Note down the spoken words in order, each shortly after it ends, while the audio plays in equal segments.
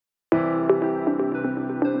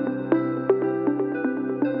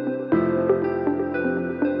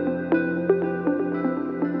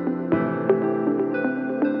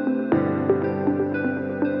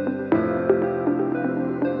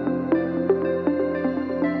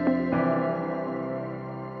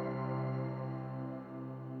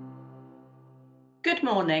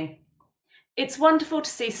Good morning. It's wonderful to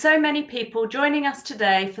see so many people joining us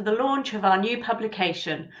today for the launch of our new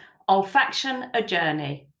publication, Olfaction, A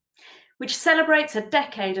Journey, which celebrates a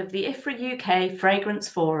decade of the IFRA UK Fragrance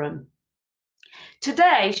Forum.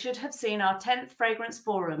 Today should have seen our 10th Fragrance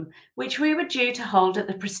Forum, which we were due to hold at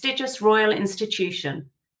the prestigious Royal Institution.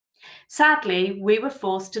 Sadly, we were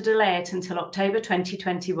forced to delay it until October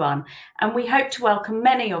 2021, and we hope to welcome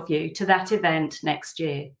many of you to that event next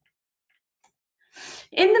year.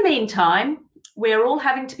 In the meantime, we are all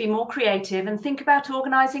having to be more creative and think about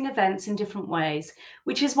organising events in different ways,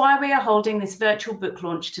 which is why we are holding this virtual book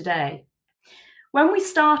launch today. When we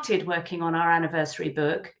started working on our anniversary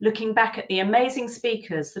book, looking back at the amazing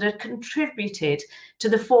speakers that had contributed to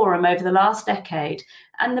the forum over the last decade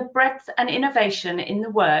and the breadth and innovation in the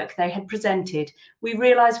work they had presented, we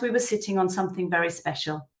realised we were sitting on something very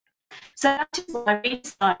special. So that is why we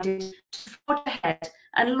decided to forge ahead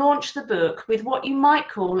and launch the book with what you might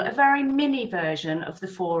call a very mini version of the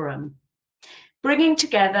forum, bringing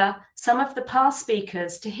together some of the past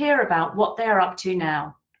speakers to hear about what they are up to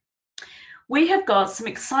now. We have got some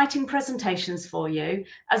exciting presentations for you,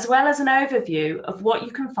 as well as an overview of what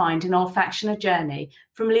you can find in Olfaction, A Journey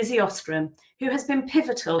from Lizzie Ostrum, who has been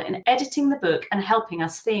pivotal in editing the book and helping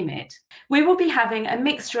us theme it. We will be having a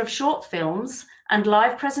mixture of short films and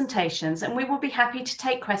live presentations, and we will be happy to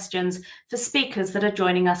take questions for speakers that are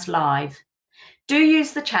joining us live. Do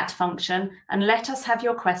use the chat function and let us have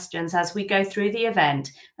your questions as we go through the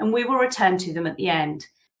event, and we will return to them at the end.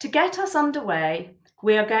 To get us underway,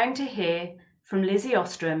 we are going to hear from Lizzie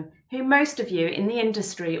Ostrum, who most of you in the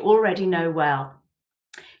industry already know well.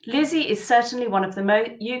 Lizzie is certainly one of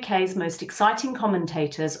the UK's most exciting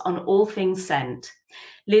commentators on all things scent.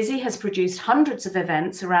 Lizzie has produced hundreds of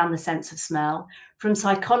events around the sense of smell, from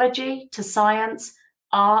psychology to science,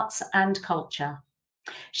 arts and culture.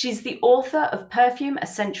 She's the author of Perfume, A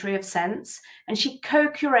Century of Scents, and she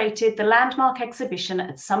co-curated the landmark exhibition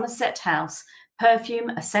at Somerset House, Perfume,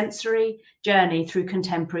 A Sensory Journey Through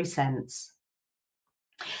Contemporary Scents.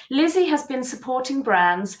 Lizzie has been supporting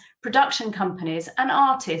brands, production companies and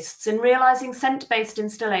artists in realising scent-based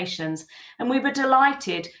installations, and we were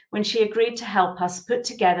delighted when she agreed to help us put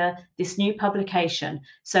together this new publication.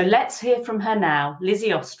 So let's hear from her now, Lizzie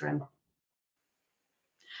Ostrum.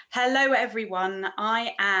 Hello everyone,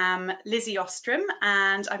 I am Lizzie Ostrum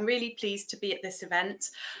and I'm really pleased to be at this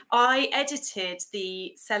event. I edited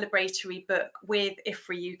the celebratory book with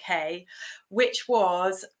IFRA UK, which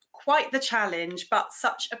was quite the challenge, but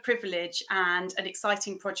such a privilege and an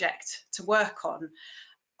exciting project to work on.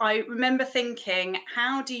 I remember thinking,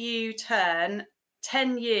 how do you turn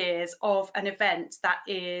 10 years of an event that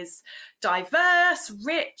is diverse,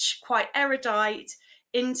 rich, quite erudite,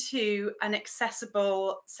 into an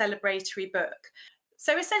accessible celebratory book?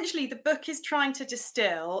 So essentially the book is trying to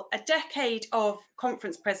distill a decade of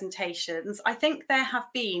conference presentations. I think there have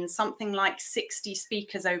been something like 60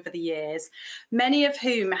 speakers over the years, many of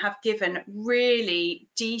whom have given really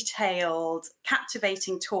detailed,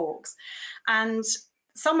 captivating talks, and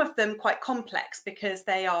some of them quite complex because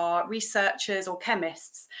they are researchers or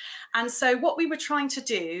chemists. And so what we were trying to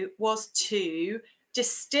do was to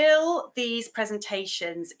distill these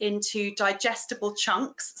presentations into digestible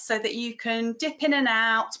chunks so that you can dip in and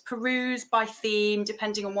out, peruse by theme,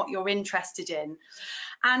 depending on what you're interested in.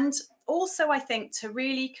 And also, I think, to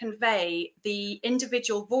really convey the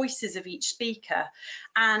individual voices of each speaker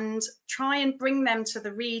and try and bring them to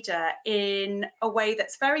the reader in a way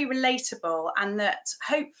that's very relatable and that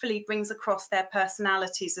hopefully brings across their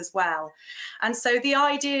personalities as well. And so the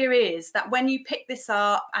idea is that when you pick this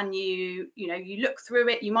up and you look through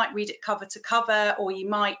it, you might read it cover to cover, or you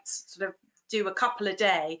might sort of do a couple a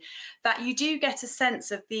day, that you do get a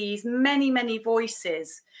sense of these many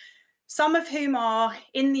voices, some of whom are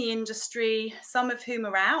in the industry, some of whom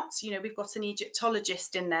are out. We've got an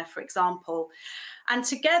Egyptologist in there, for example. And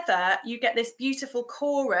together you get this beautiful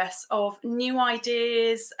chorus of new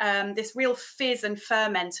ideas, this real fizz and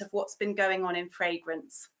ferment of what's been going on in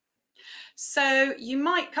fragrance. So you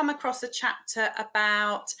might come across a chapter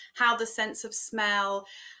about how the sense of smell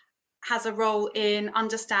has a role in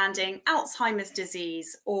understanding Alzheimer's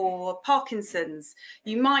disease or Parkinson's.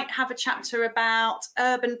 You might have a chapter about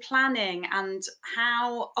urban planning and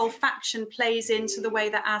how olfaction plays into the way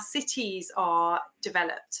that our cities are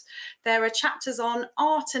developed. There are chapters on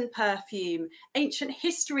art and perfume, ancient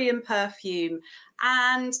history and perfume,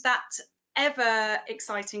 and that ever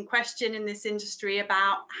exciting question in this industry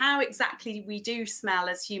about how exactly we do smell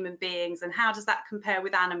as human beings and how does that compare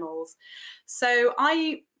with animals. So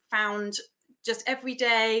I found just every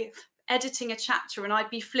day editing a chapter and I'd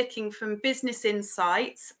be flicking from business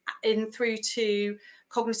insights in through to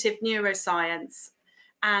cognitive neuroscience.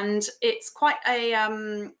 And it's quite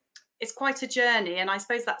a journey. And I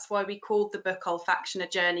suppose that's why we called the book Olfaction a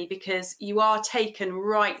journey, because you are taken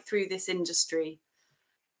right through this industry.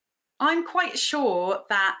 I'm quite sure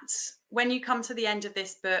that when you come to the end of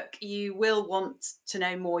this book, you will want to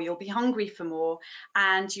know more. You'll be hungry for more,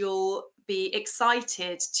 and you'll be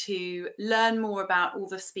excited to learn more about all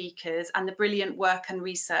the speakers and the brilliant work and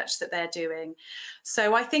research that they're doing.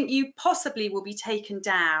 So I think you possibly will be taken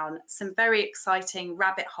down some very exciting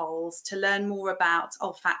rabbit holes to learn more about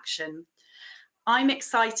olfaction. I'm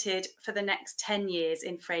excited for the next 10 years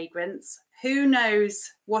in fragrance. Who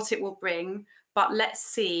knows what it will bring, but let's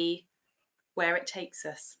see where it takes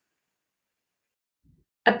us.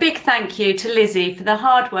 A big thank you to Lizzie for the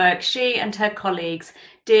hard work she and her colleagues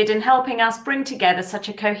did in helping us bring together such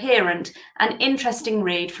a coherent and interesting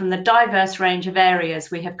read from the diverse range of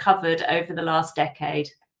areas we have covered over the last decade.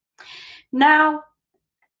 Now,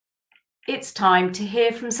 it's time to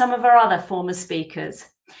hear from some of our other former speakers.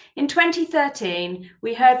 In 2013,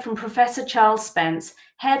 we heard from Professor Charles Spence,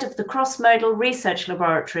 head of the Cross-Modal Research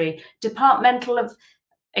Laboratory, Departmental of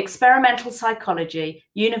Experimental Psychology,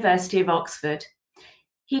 University of Oxford.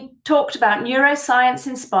 He talked about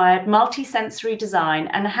neuroscience-inspired multisensory design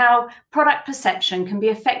and how product perception can be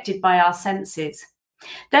affected by our senses.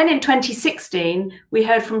 Then in 2016, we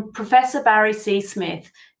heard from Professor Barry C. Smith,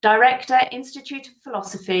 Director, Institute of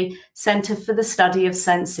Philosophy, Centre for the Study of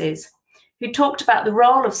Senses, who talked about the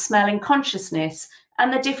role of smell in consciousness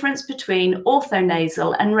and the difference between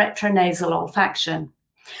orthonasal and retronasal olfaction.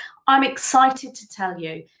 I'm excited to tell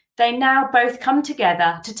you they now both come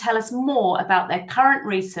together to tell us more about their current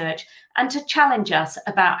research and to challenge us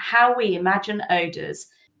about how we imagine odours.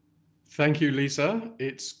 Thank you, Lisa.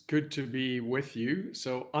 It's good to be with you.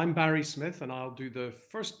 So I'm Barry Smith, and I'll do the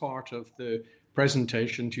first part of the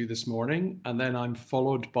presentation to you this morning, and then I'm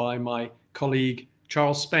followed by my colleague,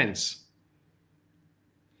 Charles Spence.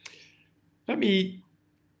 Let me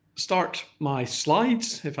start my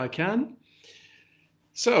slides, if I can.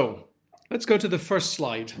 So let's go to the first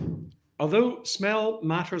slide. Although smell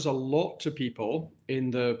matters a lot to people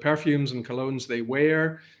in the perfumes and colognes they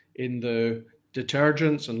wear, in the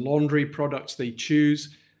detergents and laundry products they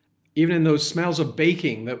choose, even in those smells of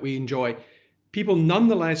baking that we enjoy, people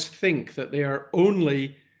nonetheless think that they are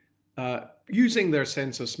only using their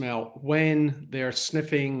sense of smell when they're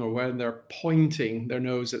sniffing or when they're pointing their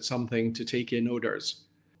nose at something to take in odors.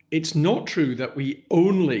 It's not true that we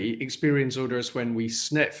only experience odors when we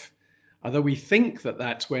sniff. Although we think that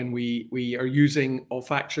that's when we are using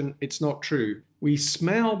olfaction, it's not true. We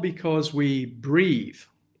smell because we breathe.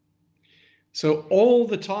 So all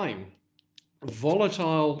the time,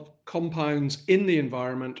 volatile compounds in the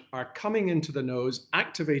environment are coming into the nose,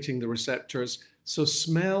 activating the receptors. So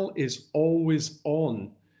smell is always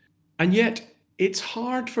on. And yet it's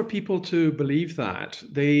hard for people to believe that.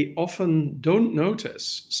 They often don't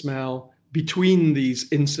notice smell between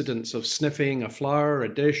these incidents of sniffing a flower,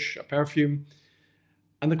 a dish, a perfume.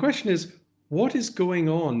 And the question is, what is going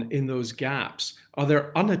on in those gaps? Are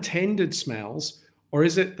there unattended smells, or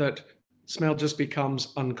is it that smell just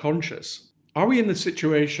becomes unconscious? Are we in the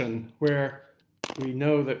situation where we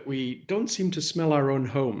know that we don't seem to smell our own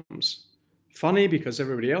homes? Funny, because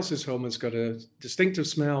everybody else's home has got a distinctive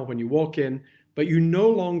smell when you walk in, but you no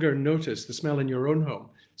longer notice the smell in your own home.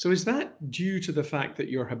 So is that due to the fact that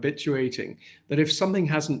you're habituating, that if something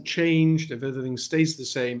hasn't changed, if everything stays the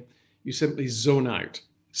same, you simply zone out?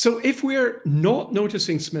 So if we're not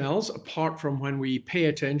noticing smells, apart from when we pay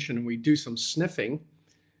attention and we do some sniffing,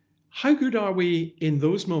 how good are we in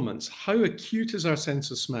those moments? How acute is our sense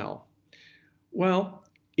of smell? Well,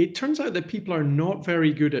 it turns out that people are not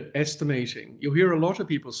very good at estimating. You'll hear a lot of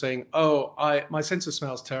people saying, oh, my sense of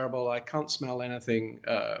smell is terrible. I can't smell anything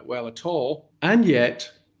well at all. And yet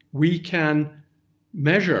we can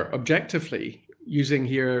measure objectively using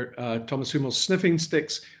here Thomas Hummel's sniffing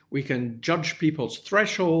sticks. We can judge people's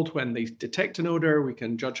threshold when they detect an odor. We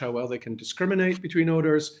can judge how well they can discriminate between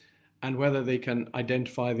odors and whether they can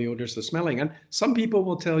identify the odors they're smelling. And some people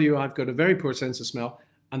will tell you, I've got a very poor sense of smell,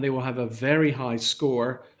 and they will have a very high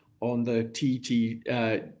score on the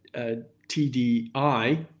TDI,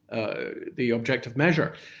 the objective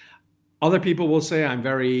measure. Other people will say, I'm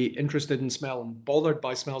very interested in smell and bothered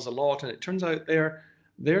by smells a lot, and it turns out their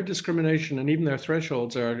discrimination and even their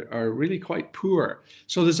thresholds are really quite poor.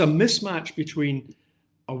 So there's a mismatch between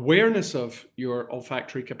awareness of your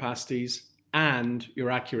olfactory capacities and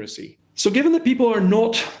your accuracy. So given that people are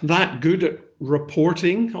not that good at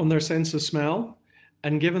reporting on their sense of smell,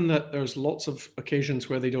 And given that there's lots of occasions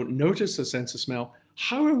where they don't notice the sense of smell,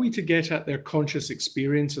 how are we to get at their conscious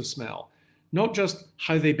experience of smell? Not just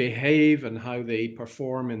how they behave and how they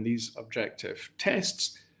perform in these objective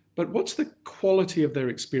tests, but what's the quality of their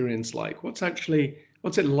experience like? What's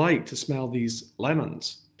it like to smell these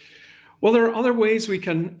lemons? Well, there are other ways we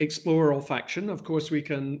can explore olfaction. Of course, we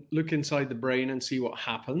can look inside the brain and see what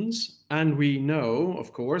happens. And we know,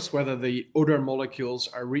 of course, whether the odor molecules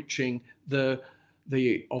are reaching the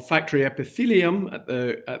olfactory epithelium at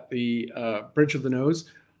the bridge of the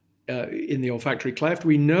nose, in the olfactory cleft.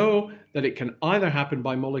 We know that it can either happen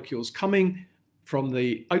by molecules coming from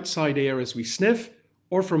the outside air as we sniff,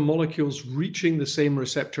 or from molecules reaching the same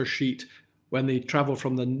receptor sheet when they travel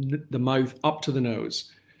from the mouth up to the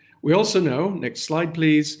nose. We also know, next slide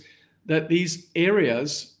please, that these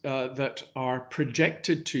areas that are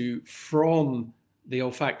projected to from the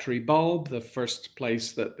olfactory bulb, the first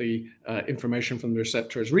place that the information from the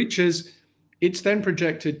receptors reaches, it's then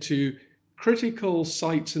projected to critical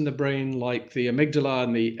sites in the brain like the amygdala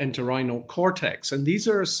and the entorhinal cortex. And these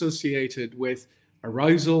are associated with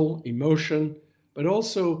arousal, emotion, but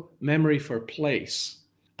also memory for place.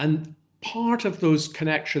 And part of those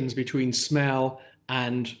connections between smell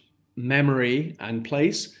and memory and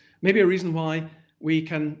place may be a reason why we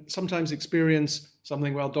can sometimes experience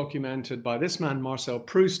something well documented by this man, Marcel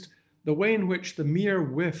Proust, the way in which the mere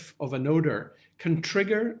whiff of an odor can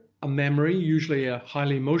trigger a memory, usually a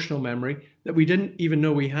highly emotional memory, that we didn't even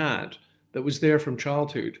know we had, that was there from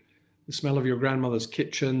childhood. The smell of your grandmother's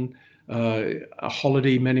kitchen, a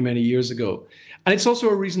holiday many, many years ago. And it's also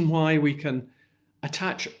a reason why we can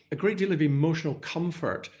attach a great deal of emotional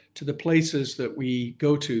comfort to the places that we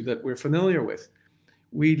go to that we're familiar with.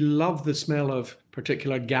 We love the smell of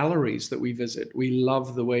particular galleries that we visit. We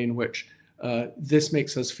love the way in which this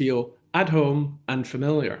makes us feel at home and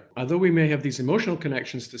familiar. Although we may have these emotional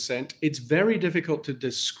connections to scent, it's very difficult to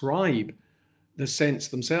describe the scents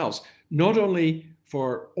themselves. Not only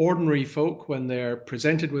for ordinary folk when they're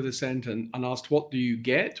presented with a scent and asked, what do you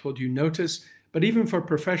get? What do you notice? But even for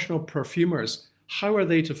professional perfumers, how are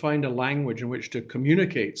they to find a language in which to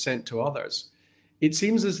communicate scent to others? It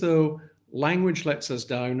seems as though language lets us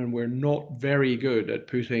down and we're not very good at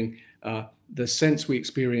putting the sense we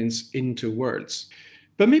experience into words.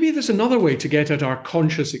 But maybe there's another way to get at our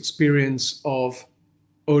conscious experience of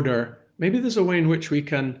odor. Maybe there's a way in which we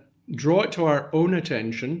can draw it to our own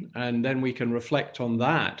attention and then we can reflect on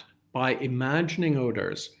that by imagining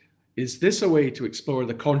odors. Is this a way to explore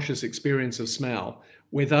the conscious experience of smell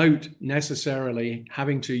without necessarily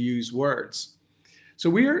having to use words? So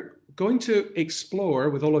we're going to explore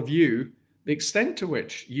with all of you the extent to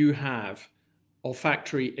which you have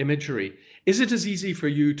olfactory imagery. Is it as easy for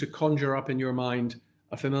you to conjure up in your mind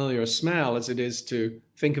a familiar smell as it is to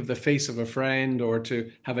think of the face of a friend or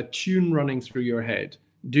to have a tune running through your head?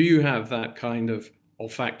 Do you have that kind of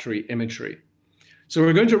olfactory imagery? So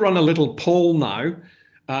we're going to run a little poll now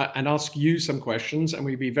and ask you some questions, and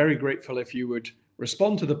we'd be very grateful if you would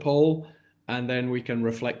respond to the poll, and then we can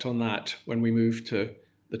reflect on that when we move to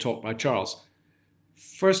the talk by Charles.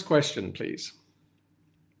 First question, please.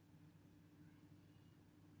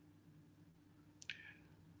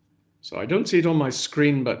 So I don't see it on my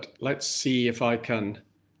screen, but let's see if I can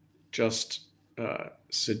just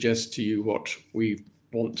suggest to you what we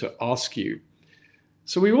want to ask you.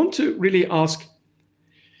 So we want to really ask,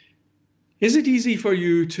 is it easy for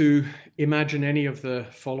you to imagine any of the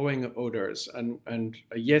following odors? And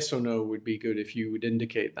a yes or no would be good if you would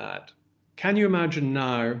indicate that. Can you imagine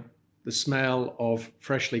now the smell of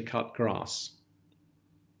freshly cut grass?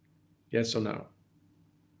 Yes or no?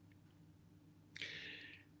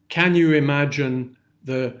 Can you imagine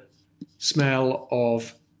the smell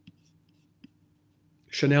of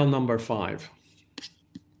Chanel No. 5?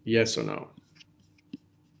 Yes or no?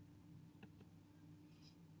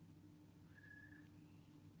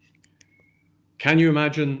 Can you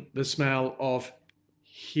imagine the smell of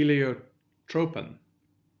heliotropin?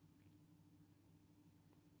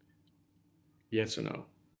 Yes or no?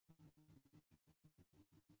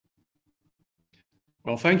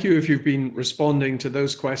 Well, thank you if you've been responding to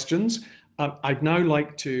those questions. I'd now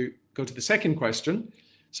like to go to the second question.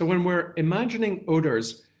 So when we're imagining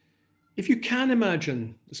odors, if you can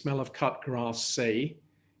imagine the smell of cut grass, say,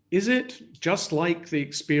 is it just like the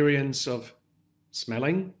experience of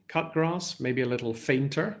smelling cut grass, maybe a little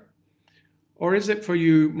fainter? Or is it for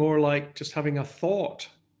you more like just having a thought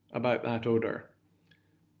about that odor?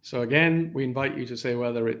 So again, we invite you to say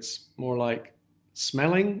whether it's more like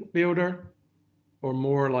smelling the odor or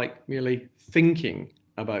more like merely thinking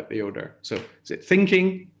about the odor. So is it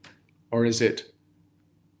thinking or is it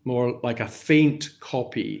more like a faint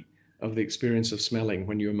copy of the experience of smelling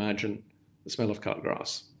when you imagine the smell of cut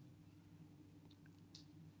grass?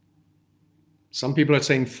 Some people are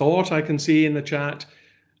saying thought, I can see in the chat,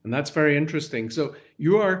 and that's very interesting. So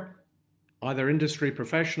you are either industry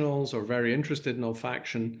professionals or very interested in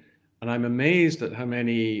olfaction, and I'm amazed at how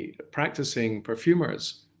many practicing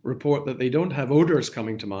perfumers report that they don't have odors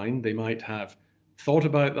coming to mind. They might have thought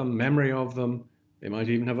about them, memory of them. They might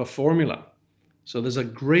even have a formula. So there's a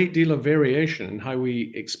great deal of variation in how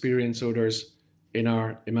we experience odors in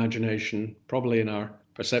our imagination, probably in our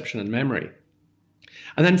perception and memory.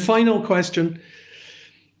 And then final question,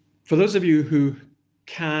 for those of you who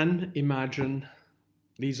can imagine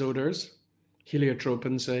these odors,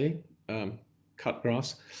 heliotropin, say, cut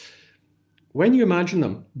grass, when you imagine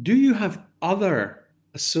them, do you have other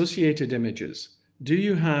associated images? Do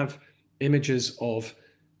you have images of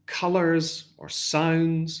colors or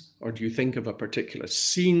sounds, or do you think of a particular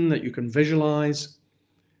scene that you can visualize?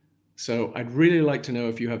 So I'd really like to know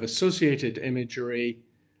if you have associated imagery,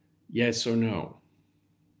 yes or no.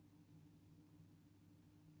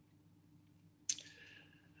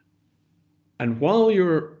 And while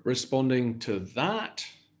you're responding to that,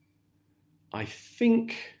 I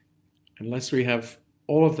think, unless we have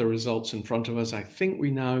all of the results in front of us, I think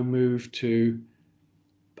we now move to,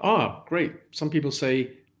 great. Some people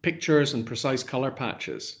say pictures and precise color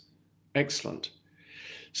patches. Excellent.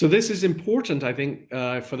 So this is important, I think,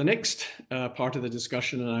 for the next part of the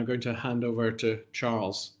discussion, and I'm going to hand over to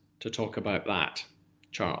Charles to talk about that.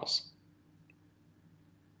 Charles.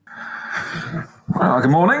 Well,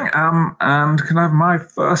 good morning, and can I have my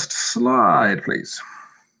first slide, please?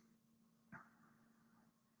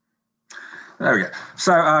 There we go.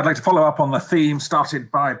 So I'd like to follow up on the theme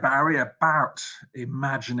started by Barry about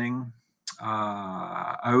imagining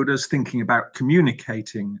odors, thinking about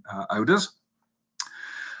communicating odors.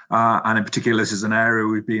 And in particular, this is an area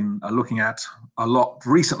we've been looking at a lot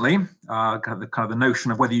recently, kind of the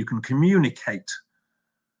notion of whether you can communicate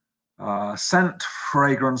scent,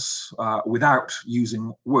 fragrance without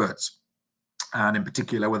using words. And in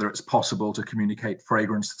particular, whether it's possible to communicate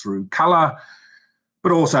fragrance through color,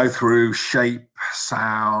 but also through shape,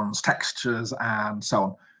 sounds, textures, and so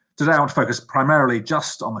on. Today, I want to focus primarily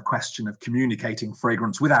just on the question of communicating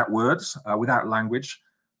fragrance without words, without language,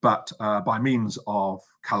 but by means of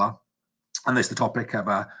color. And this is the topic of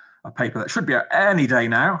a paper that should be out any day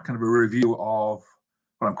now, kind of a review of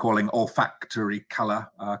what I'm calling olfactory color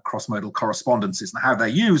cross-modal correspondences and how they're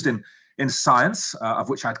used in science, of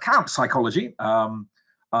which I'd count psychology,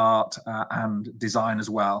 art, and design as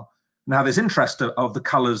well. Now, this interest of the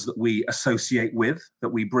colors that we associate with, that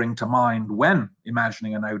we bring to mind when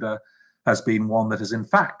imagining an odor, has been one that has in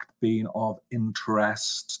fact been of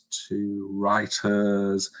interest to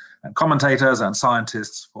writers and commentators and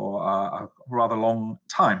scientists for a rather long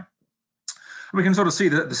time. We can sort of see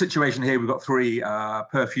the situation here. We've got three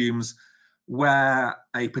perfumes where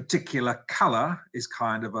a particular color is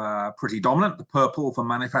kind of pretty dominant, the purple for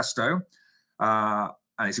Manifesto. And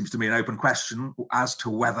it seems to me an open question as to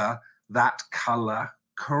whether that color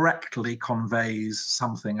correctly conveys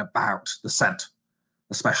something about the scent.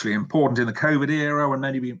 Especially important in the COVID era when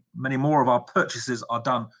many more of our purchases are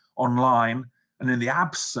done online, and in the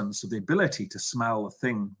absence of the ability to smell the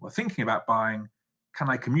thing we're thinking about buying, can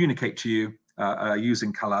I communicate to you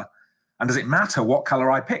using color? And does it matter what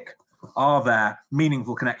color I pick? Are there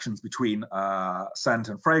meaningful connections between scent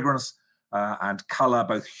and fragrance and color,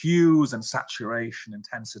 both hues and saturation,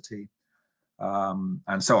 intensity,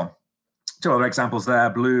 and so on? Two other examples there: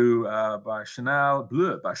 Bleu by Chanel,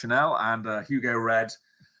 and Hugo Red.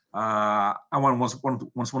 And once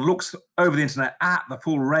one looks over the internet at the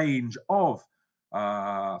full range of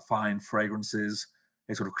fine fragrances,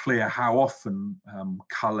 it's sort of clear how often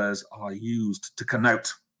colors are used to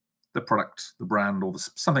connote the product, the brand, or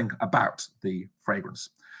something about the fragrance.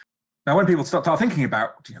 Now, when people start thinking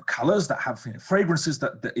about colors that have fragrances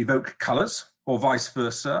that evoke colors, or vice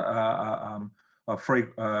versa,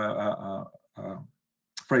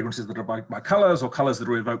 fragrances that are by colors, or colors that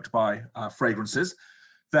are evoked by fragrances,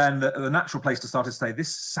 then the natural place to start is to say,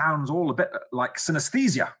 this sounds all a bit like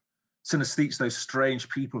synesthesia. Synesthetes, those strange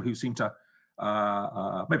people who seem to,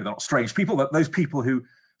 maybe they're not strange people, but those people who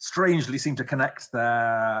strangely seem to connect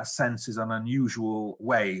their senses in unusual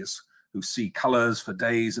ways, who see colors for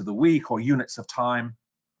days of the week or units of time.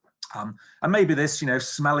 And maybe this,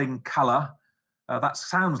 smelling color, that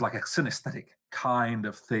sounds like a synesthetic kind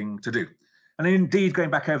of thing to do. And indeed, going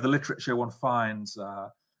back over the literature, one finds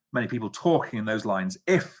many people talking in those lines.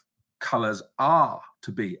 If colors are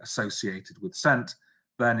to be associated with scent,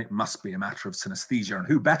 then it must be a matter of synesthesia. And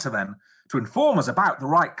who better then to inform us about the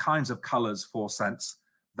right kinds of colours for sense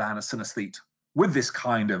than a synesthete with this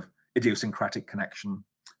kind of idiosyncratic connection?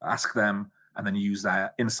 Ask them and then use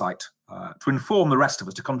their insight to inform the rest of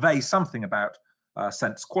us, to convey something about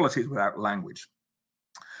sense qualities without language.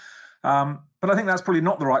 But I think that's probably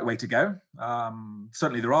not the right way to go.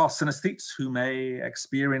 Certainly there are synesthetes who may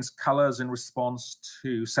experience colours in response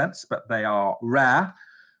to sense, but they are rare.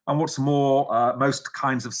 And what's more, most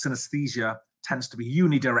kinds of synesthesia tends to be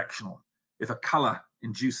unidirectional. If a colour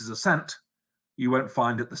induces a scent, you won't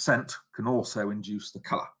find that the scent can also induce the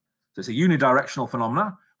colour. So it's a unidirectional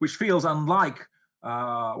phenomena, which feels unlike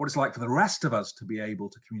what it's like for the rest of us to be able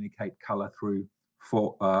to communicate colour through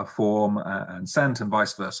form and scent and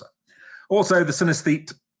vice versa. Also, the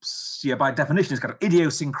synesthete, by definition, is kind of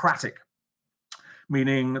idiosyncratic,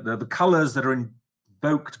 meaning the colours that are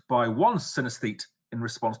invoked by one synesthete in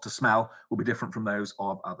response to smell will be different from those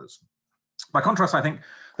of others. By contrast, I think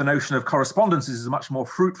the notion of correspondences is a much more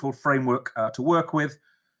fruitful framework to work with,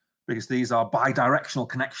 because these are bidirectional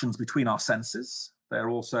connections between our senses. They're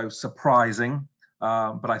also surprising,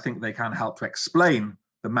 but I think they can help to explain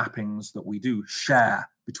the mappings that we do share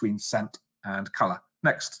between scent and colour.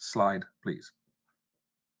 Next slide, please.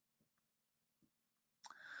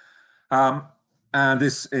 And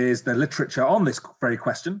this is the literature on this very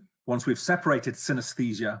question. Once we've separated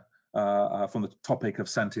synesthesia from the topic of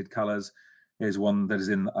scented colours, is one that is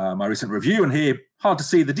in my recent review. And here, hard to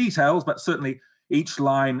see the details, but certainly each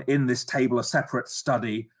line in this table a separate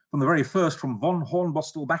study from the very first, from von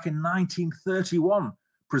Hornbostel back in 1931,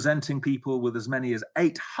 presenting people with as many as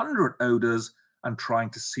 800 odours and trying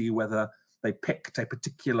to see whether they picked a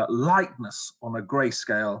particular lightness on a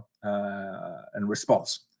grayscale in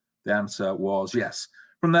response. The answer was yes.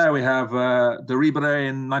 From there, we have de Ribere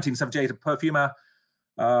in 1978, a perfumer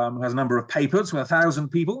who has a number of papers with 1,000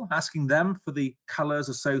 people, asking them for the colours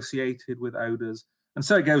associated with odours. And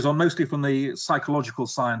so it goes on, mostly from the psychological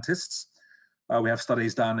scientists. We have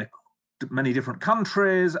studies done in many different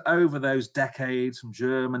countries over those decades, from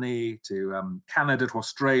Germany to Canada to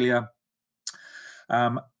Australia.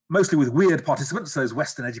 Mostly with weird participants, those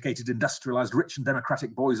Western-educated, industrialised, rich and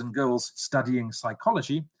democratic boys and girls studying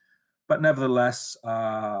psychology. But nevertheless,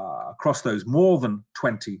 across those more than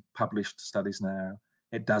 20 published studies now,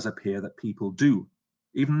 it does appear that people do,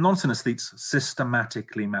 even non-synesthetes,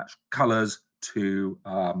 systematically match colours to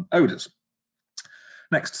odours.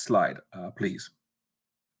 Next slide, please.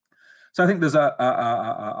 So I think there's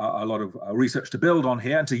a lot of research to build on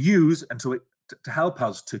here and to use and to help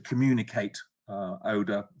us to communicate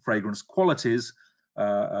odour, fragrance qualities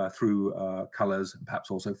through colours and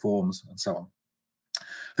perhaps also forms and so on.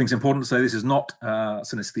 I think it's important to say this is not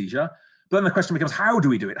synesthesia, but then the question becomes, how do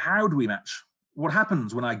we do it? How do we match? What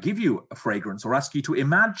happens when I give you a fragrance or ask you to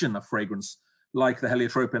imagine a fragrance like the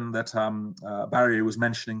heliotropin that Barry was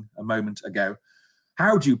mentioning a moment ago?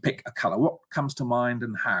 How do you pick a colour? What comes to mind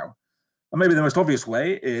and how? And maybe the most obvious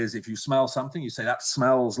way is if you smell something, you say that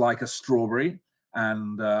smells like a strawberry,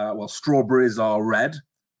 and well, strawberries are red,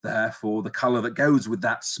 therefore the colour that goes with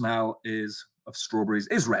that smell of strawberries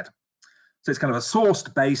is red. So it's kind of a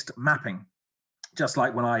source-based mapping. Just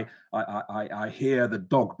like when I hear the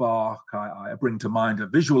dog bark, I bring to mind a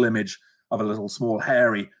visual image of a little small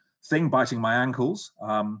hairy thing biting my ankles.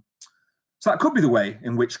 So that could be the way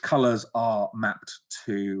in which colours are mapped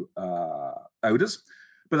to odours.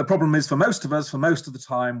 But the problem is, for most of us, for most of the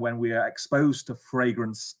time, when we are exposed to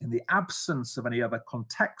fragrance in the absence of any other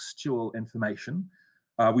contextual information,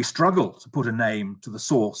 we struggle to put a name to the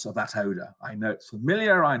source of that odour. I know it's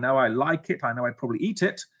familiar, I know I like it, I know I'd probably eat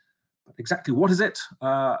it, but exactly what is it?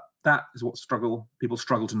 That is what people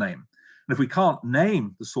struggle to name. And if we can't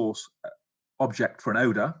name the source object for an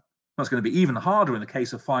odour, that's going to be even harder in the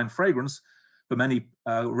case of fine fragrance for many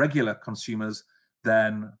regular consumers.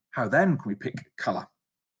 Then how then can we pick colour?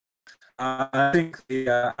 I think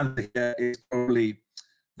the answer here is probably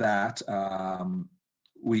that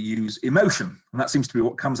we use emotion. And that seems to be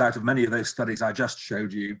what comes out of many of those studies I just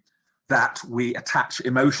showed you, that we attach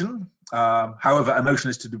emotion, however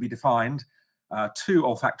emotion is to be defined, to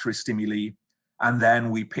olfactory stimuli, and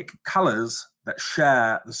then we pick colours that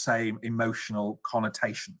share the same emotional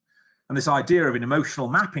connotation. And this idea of an emotional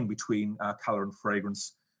mapping between colour and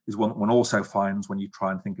fragrance is one also finds when you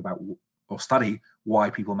try and think about or study why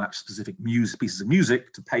people match specific pieces of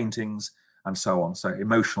music to paintings and so on. So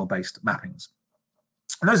emotional-based mappings.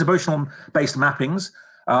 And those emotional-based mappings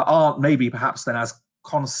aren't maybe perhaps then as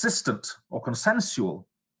consistent or consensual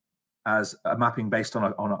as a mapping based on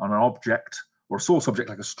an object or a source object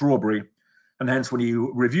like a strawberry. And hence, when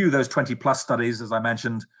you review those 20+ studies, as I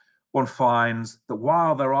mentioned, one finds that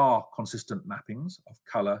while there are consistent mappings of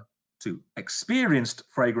colour to experienced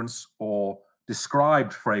fragrance or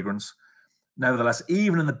described fragrance, nevertheless,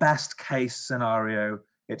 even in the best case scenario,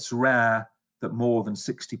 it's rare that more than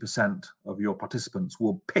 60% of your participants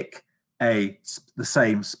will pick the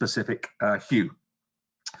same specific hue.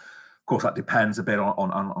 Of course, that depends a bit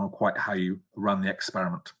on quite how you run the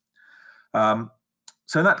experiment.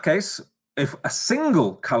 So in that case, if a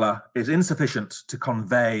single colour is insufficient to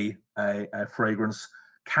convey a fragrance,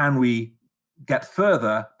 can we get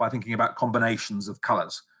further by thinking about combinations of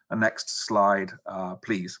colours? And next slide,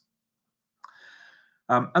 please.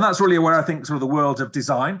 And that's really where I think sort of the world of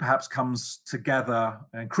design perhaps comes together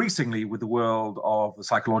increasingly with the world of the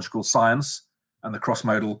psychological science and the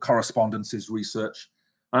cross-modal correspondences research.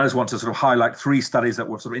 And I just want to sort of highlight 3 studies that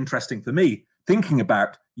were sort of interesting for me, thinking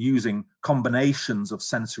about using combinations of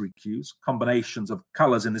sensory cues, combinations of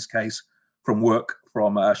colours in this case, from work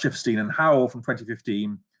from Schifferstein and Howell from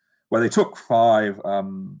 2015, where they took 5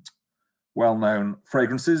 well-known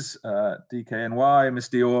fragrances, DKNY, Miss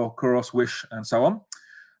Dior, Kouros, Wish, and so on,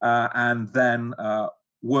 and then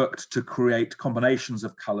worked to create combinations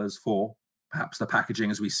of colours for perhaps the packaging,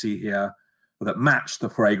 as we see here, that match the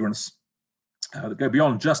fragrance, that go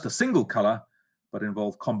beyond just a single colour, but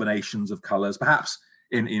involve combinations of colours. Perhaps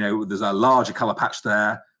in, there's a larger colour patch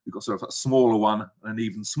there, we've got sort of a smaller one, and an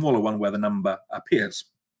even smaller one where the number appears.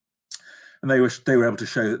 And they were able to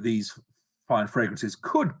show that these fine fragrances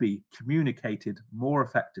could be communicated more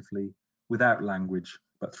effectively without language,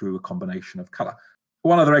 but through a combination of colour.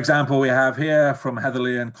 One other example we have here from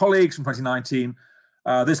Heatherly and colleagues from 2019,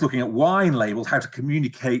 this looking at wine labels, how to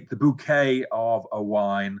communicate the bouquet of a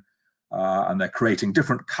wine. And they're creating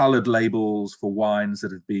different coloured labels for wines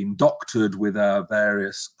that have been doctored with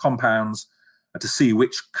various compounds to see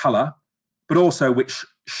which colour, but also which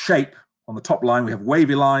shape. On the top line, we have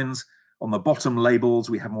wavy lines. On the bottom labels,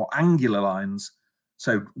 we have more angular lines.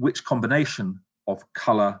 So which combination of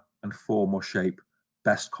colour and form or shape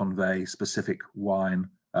best convey specific wine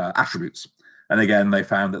attributes? And again, they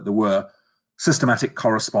found that there were systematic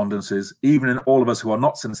correspondences, even in all of us who are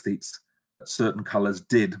not synesthetes, that certain colours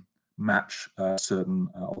did match certain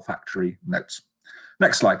olfactory notes.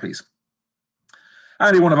 Next slide, please.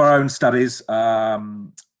 And in one of our own studies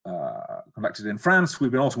conducted in France,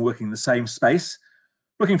 we've been also working in the same space,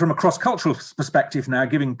 looking from a cross-cultural perspective now,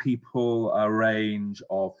 giving people a range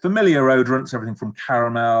of familiar odorants, everything from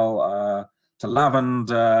caramel to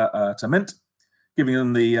lavender to mint, giving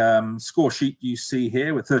them the score sheet you see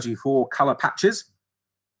here with 34 colour patches,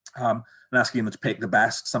 and asking them to pick the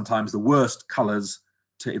best, sometimes the worst colours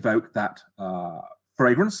to evoke that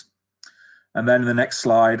fragrance. And then in the next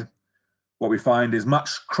slide, what we find is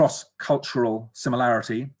much cross-cultural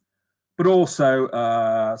similarity, but also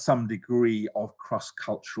some degree of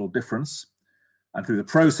cross-cultural difference. And through the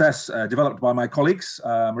process developed by my colleagues,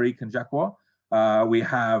 Marique and Jacques, we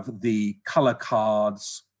have the colour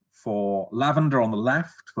cards for lavender on the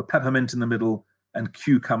left, for peppermint in the middle, and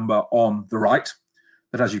cucumber on the right,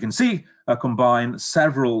 that, as you can see, combine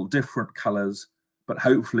several different colours, but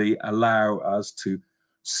hopefully allow us to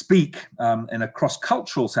speak in a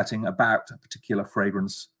cross-cultural setting about a particular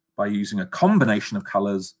fragrance by using a combination of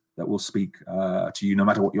colours that will speak to you no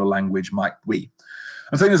matter what your language might be.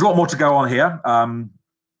 I think there's a lot more to go on here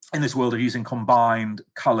in this world of using combined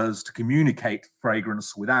colours to communicate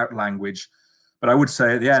fragrance without language. But I would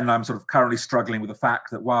say at the end, I'm sort of currently struggling with the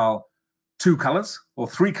fact that while 2 colours or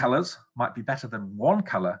 3 colours might be better than 1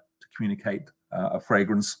 colour to communicate a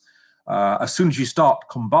fragrance, as soon as you start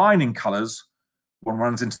combining colours, one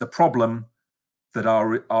runs into the problem that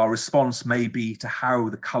our response may be to how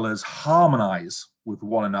the colours harmonise with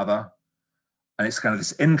one another. And it's kind of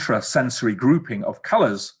this intra-sensory grouping of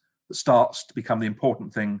colours that starts to become the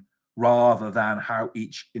important thing, rather than how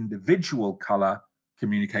each individual colour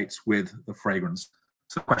communicates with the fragrance.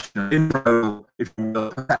 So the question of intro, if you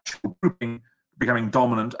will, perceptual grouping becoming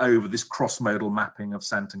dominant over this cross-modal mapping of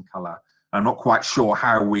scent and colour. I'm not quite sure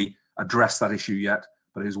how we address that issue yet,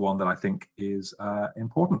 but it is one that I think is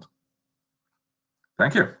important.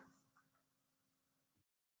 Thank you.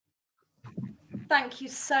 Thank you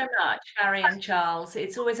so much, Harry and Charles.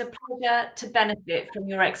 It's always a pleasure to benefit from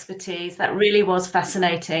your expertise. That really was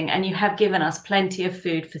fascinating, and you have given us plenty of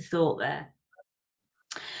food for thought there.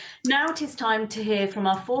 Now it is time to hear from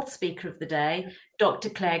our 4th speaker of the day, Dr.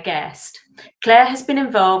 Claire Guest. Claire has been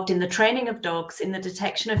involved in the training of dogs in the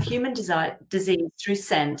detection of human disease through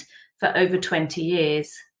scent for over 20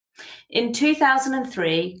 years. In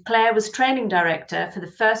 2003, Claire was training director for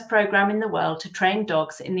the first programme in the world to train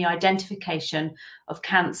dogs in the identification of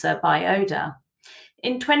cancer by odour.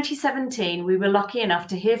 In 2017, we were lucky enough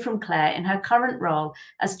to hear from Claire in her current role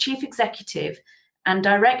as Chief Executive and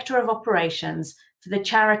Director of Operations for the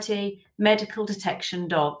charity Medical Detection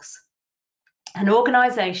Dogs, an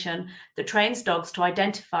organisation that trains dogs to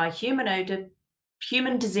identify human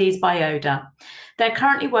disease by odour. They're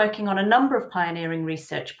currently working on a number of pioneering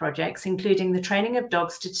research projects, including the training of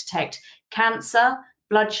dogs to detect cancer,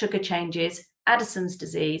 blood sugar changes, Addison's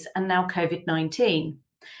disease, and now COVID-19.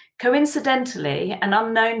 Coincidentally, and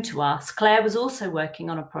unknown to us, Claire was also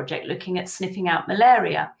working on a project looking at sniffing out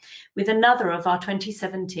malaria with another of our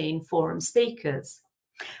 2017 forum speakers,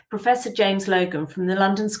 Professor James Logan from the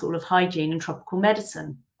London School of Hygiene and Tropical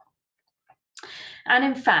Medicine. And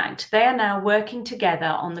in fact, they are now working together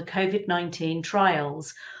on the COVID-19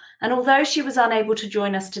 trials. And although she was unable to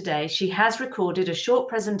join us today, she has recorded a short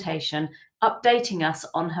presentation updating us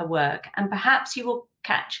on her work, and perhaps you will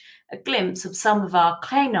catch a glimpse of some of our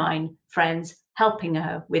canine friends helping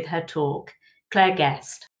her with her talk. Claire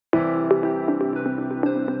Guest.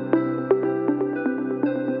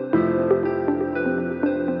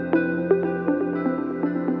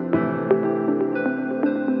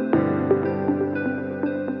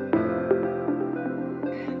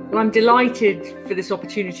 Well, I'm delighted for this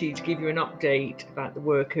opportunity to give you an update about the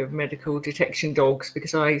work of medical detection dogs,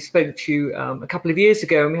 because I spoke to you a couple of years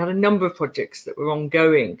ago and we had a number of projects that were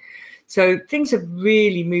ongoing. So things have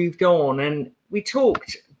really moved on, and we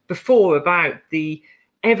talked before about the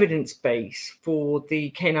evidence base for the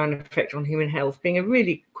canine effect on human health being a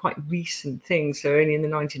really quite recent thing. So only in the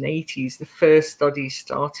 1980s, the first studies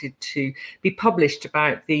started to be published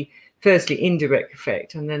about the firstly indirect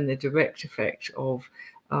effect and then the direct effect of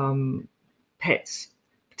pets,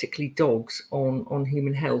 particularly dogs, on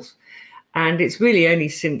human health. And it's really only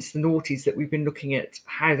since the noughties that we've been looking at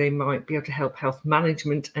how they might be able to help health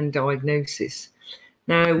management and diagnosis.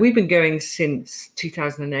 Now, we've been going since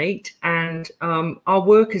 2008, and our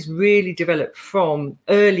work has really developed from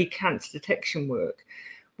early cancer detection work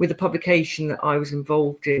with a publication that I was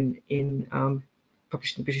involved in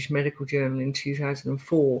published in the British Medical Journal in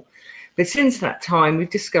 2004. But since that time, we've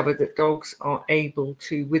discovered that dogs are able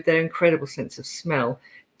to, with their incredible sense of smell,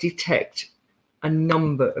 detect a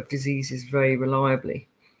number of diseases very reliably.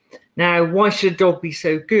 Now, why should a dog be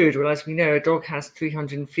so good? Well, as we know, a dog has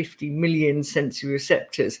 350 million sensory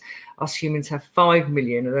receptors. Us humans have 5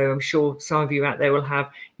 million, although I'm sure some of you out there will have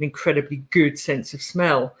an incredibly good sense of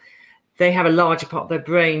smell. They have a larger part of their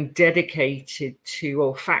brain dedicated to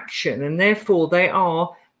olfaction, and therefore they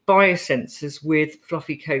are biosensors with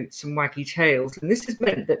fluffy coats and waggy tails. And this has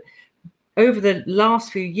meant that over the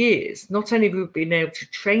last few years, not only have we been able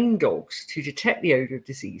to train dogs to detect the odour of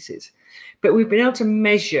diseases, but we've been able to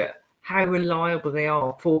measure how reliable they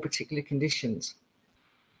are for particular conditions.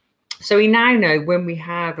 So we now know when we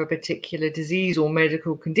have a particular disease or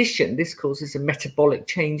medical condition, this causes a metabolic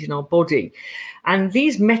change in our body. And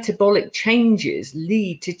these metabolic changes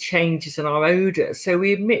lead to changes in our odour. So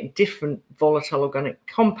we emit different volatile organic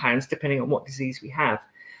compounds depending on what disease we have.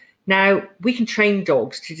 Now, we can train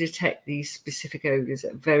dogs to detect these specific odours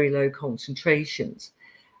at very low concentrations.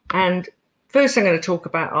 And first, I'm going to talk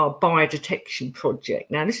about our biodetection project.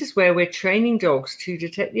 Now, this is where we're training dogs to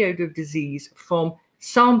detect the odour of disease from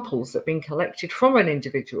samples that have been collected from an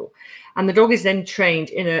individual, and the dog is then trained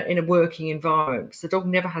in a working environment, so the dog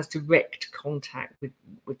never has direct contact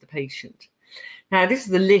with the patient. Now, this is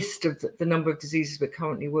the list of the number of diseases we're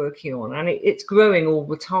currently working on, and it's growing all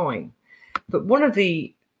the time. But one of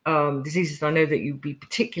the diseases I know that you'd be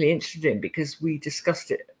particularly interested in, because we discussed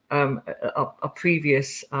it a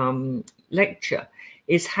previous lecture,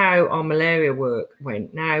 is how our malaria work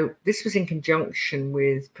went. Now, this was in conjunction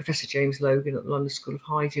with Professor James Logan at the London School of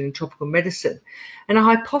Hygiene and Tropical Medicine. And our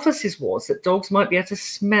hypothesis was that dogs might be able to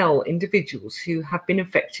smell individuals who have been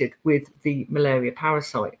infected with the malaria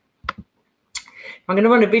parasite. I'm going to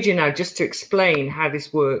run a video now just to explain how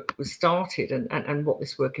this work was started and what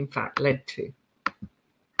this work in fact led to.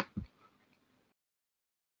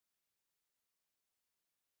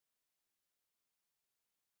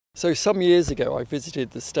 So some years ago, I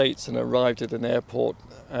visited the States and arrived at an airport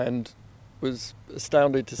and was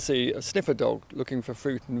astounded to see a sniffer dog looking for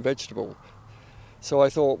fruit and vegetable. So I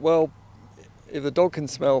thought, well, if the dog can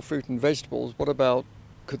smell fruit and vegetables, what about,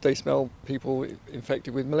 could they smell people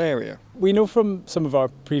infected with malaria? We know from some of our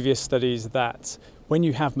previous studies that when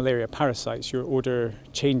you have malaria parasites, your odour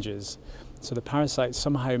changes. So the parasites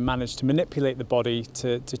somehow manage to manipulate the body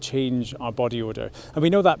to change our body odour. And we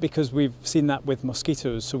know that because we've seen that with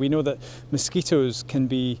mosquitoes. So we know that mosquitoes can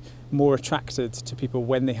be more attracted to people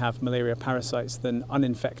when they have malaria parasites than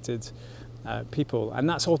uninfected people, and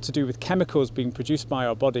that's all to do with chemicals being produced by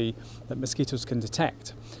our body that mosquitoes can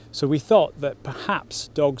detect. So we thought that perhaps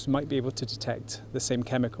dogs might be able to detect the same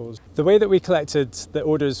chemicals. The way that we collected the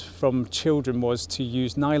odours from children was to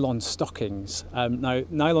use nylon stockings. Now,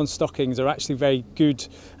 nylon stockings are actually very good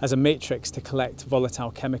as a matrix to collect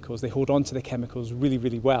volatile chemicals. They hold on to the chemicals really,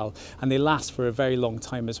 really well, and they last for a very long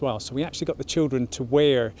time as well. So we actually got the children to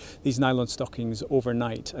wear these nylon stockings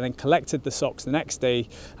overnight, and then collected the socks the next day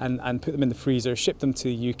and put them in the freezer, shipped them to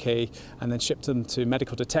the UK, and then shipped them to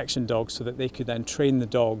medical detection dogs so that they could then train the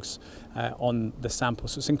dogs on the sample.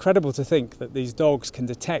 So it's incredible to think that these dogs can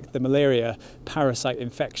detect the malaria parasite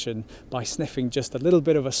infection by sniffing just a little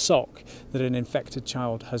bit of a sock that an infected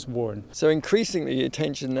child has worn. So increasingly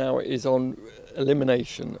attention now is on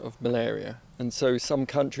elimination of malaria, and so some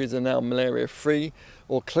countries are now malaria free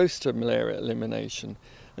or close to malaria elimination,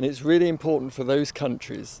 and it's really important for those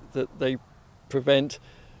countries that they prevent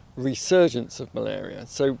resurgence of malaria.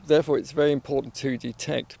 So therefore it's very important to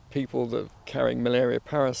detect people that are carrying malaria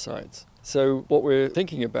parasites. So what we're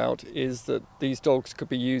thinking about is that these dogs could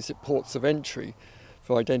be used at ports of entry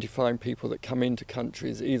for identifying people that come into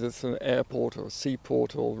countries either through an airport or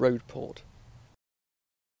seaport or road port.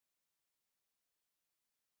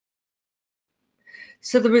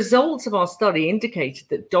 So the results of our study indicated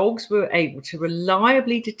that dogs were able to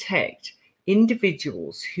reliably detect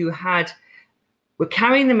individuals who were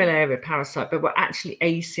carrying the malaria parasite but were actually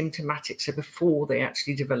asymptomatic, so before they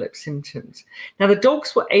actually developed symptoms. Now, the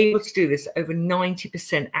dogs were able to do this over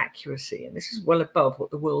 90% accuracy, and this is well above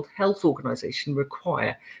what the World Health Organization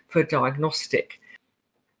require for a diagnostic.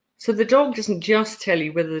 So the dog doesn't just tell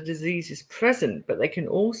you whether the disease is present, but they can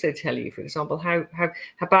also tell you, for example, how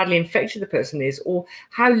badly infected the person is, or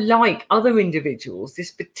how like other individuals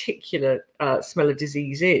this particular smell of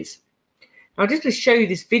disease is. Now, I'm just going to show you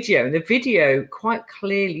this video, and the video quite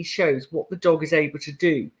clearly shows what the dog is able to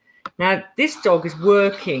do. Now, this dog is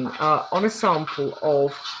working on a sample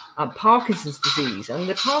of Parkinson's disease, and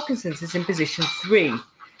the Parkinson's is in position 3.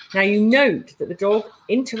 Now, you note that the dog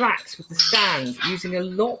interacts with the stand using a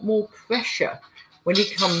lot more pressure when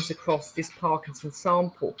he comes across this Parkinson's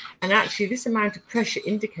sample. And actually, this amount of pressure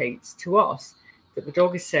indicates to us that the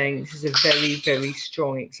dog is saying this is a very, very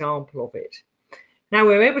strong example of it. Now,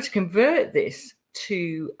 we're able to convert this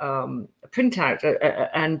to a printout,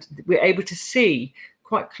 and we're able to see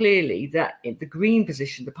quite clearly that in the green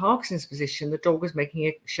position, the Parkinson's position, the dog was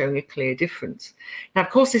showing a clear difference. Now, of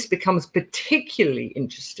course, this becomes particularly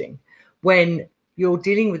interesting when you're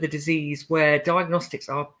dealing with a disease where diagnostics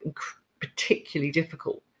are particularly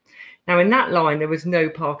difficult. Now, in that line, there was no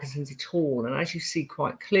Parkinson's at all. And as you see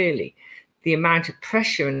quite clearly, the amount of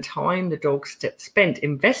pressure and time the dog spent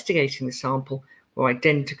investigating the sample were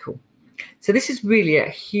identical. So this is really a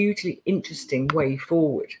hugely interesting way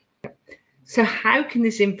forward. So how can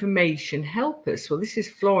this information help us? Well, this is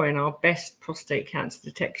Florian, our best prostate cancer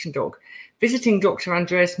detection dog, visiting Dr.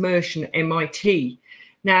 Andreas Merschen at MIT.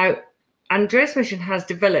 Now, Andreas Merschen has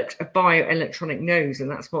developed a bioelectronic nose,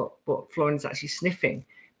 and that's what Florian's actually sniffing.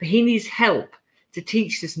 But he needs help to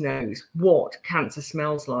teach this nose what cancer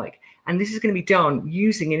smells like. And this is going to be done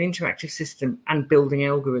using an interactive system and building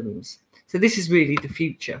algorithms. So this is really the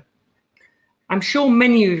future. I'm sure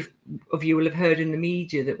many of you will have heard in the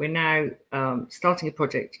media that we're now starting a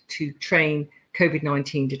project to train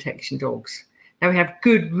COVID-19 detection dogs. Now, we have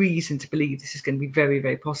good reason to believe this is going to be very,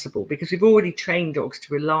 very possible, because we've already trained dogs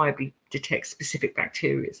to reliably detect specific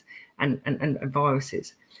bacteria and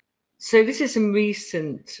viruses. So this is some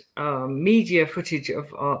recent media footage of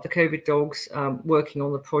the COVID dogs working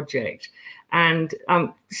on the project. And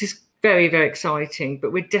this is very, very exciting,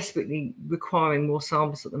 but we're desperately requiring more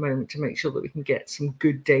samples at the moment to make sure that we can get some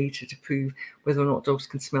good data to prove whether or not dogs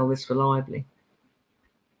can smell this reliably.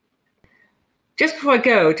 Just before I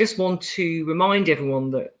go, I just want to remind everyone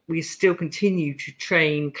that we still continue to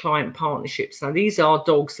train client partnerships. Now, these are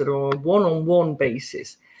dogs that are on a one-on-one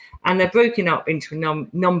basis, and they're broken up into a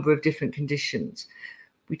number of different conditions.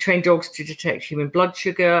 We train dogs to detect human blood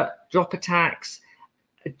sugar, drop attacks,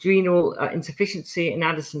 adrenal insufficiency, and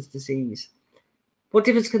Addison's disease. What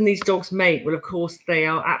difference can these dogs make? Well, of course, they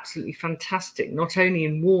are absolutely fantastic, not only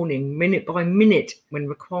in warning minute by minute when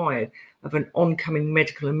required of an oncoming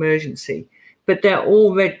medical emergency, but they're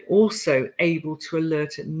also able to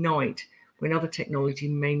alert at night when other technology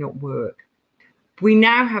may not work. We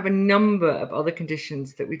now have a number of other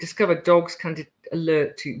conditions that we discovered dogs can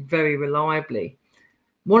alert to very reliably.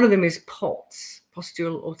 One of them is POTS,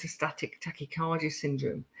 postural orthostatic tachycardia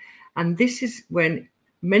syndrome. And this is when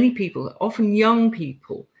many people, often young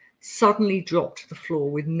people, suddenly drop to the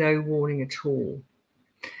floor with no warning at all.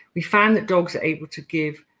 We found that dogs are able to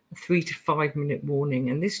give a 3 to 5 minute warning,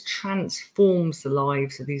 and this transforms the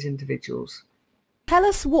lives of these individuals. Tell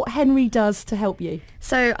us what Henry does to help you.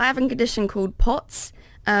 So I have a condition called POTS.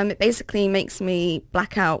 It basically makes me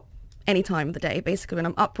black out any time of the day. Basically, when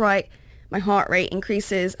I'm upright, my heart rate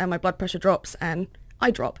increases and my blood pressure drops and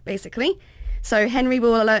I drop, basically. So Henry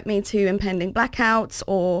will alert me to impending blackouts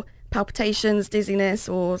or palpitations, dizziness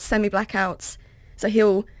or semi-blackouts. So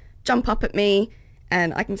he'll jump up at me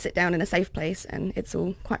and I can sit down in a safe place and it's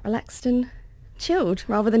all quite relaxed and chilled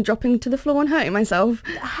rather than dropping to the floor and hurting myself.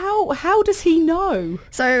 How does he know?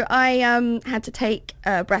 So I had to take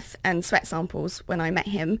breath and sweat samples when I met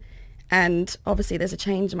him, and obviously there's a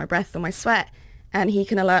change in my breath or my sweat, and he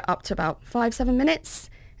can alert up to about 5-7 minutes,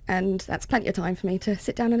 and that's plenty of time for me to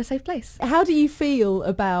sit down in a safe place. How do you feel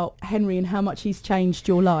about Henry and how much he's changed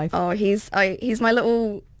your life? Oh, he's my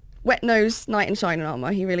little wet-nosed knight in shining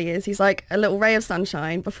armour. He really is. He's like a little ray of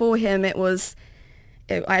sunshine. Before him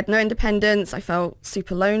I had no independence, I felt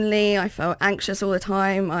super lonely, I felt anxious all the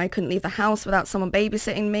time, I couldn't leave the house without someone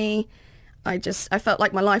babysitting me. I felt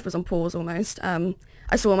like my life was on pause almost.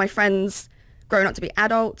 I saw my friends growing up to be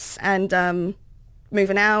adults and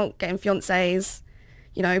moving out, getting fiancés,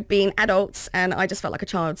 you know, being adults, and I just felt like a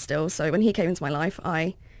child still. So when he came into my life,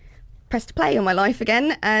 I pressed play on my life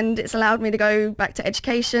again, and it's allowed me to go back to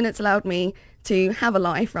education, it's allowed me to have a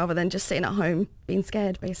life rather than just sitting at home being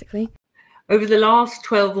scared, basically. Over the last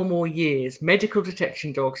 12 or more years, medical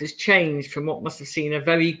detection dogs has changed from what must have seemed a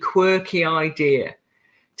very quirky idea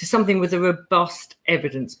to something with a robust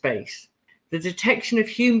evidence base. The detection of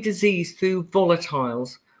human disease through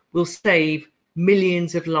volatiles will save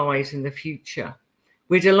millions of lives in the future.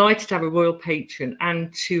 We're delighted to have a royal patron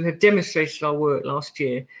and to have demonstrated our work last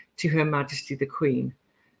year to Her Majesty the Queen.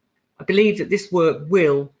 I believe that this work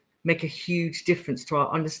will make a huge difference to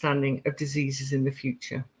our understanding of diseases in the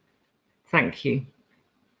future. Thank you.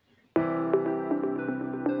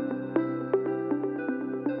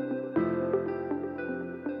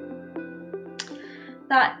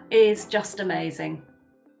 That is just amazing.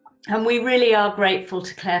 And we really are grateful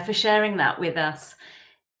to Claire for sharing that with us.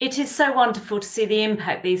 It is so wonderful to see the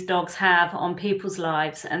impact these dogs have on people's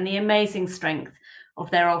lives and the amazing strength of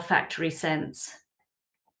their olfactory sense.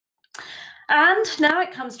 And now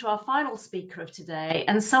it comes to our final speaker of today,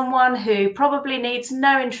 and someone who probably needs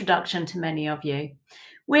no introduction to many of you.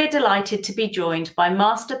 We're delighted to be joined by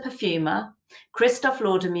Master Perfumer, Christophe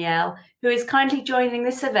Laudamiel, who is kindly joining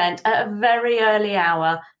this event at a very early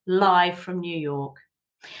hour, live from New York.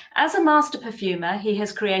 As a master perfumer, he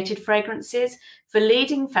has created fragrances for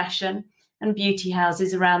leading fashion and beauty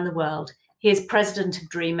houses around the world. He is president of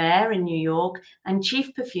Dream Air in New York and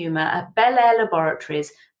chief perfumer at Bel Air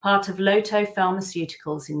Laboratories, part of Loto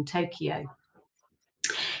Pharmaceuticals in Tokyo.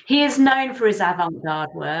 He is known for his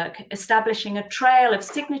avant-garde work, establishing a trail of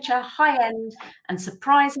signature high-end and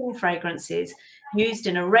surprising fragrances used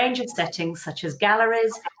in a range of settings such as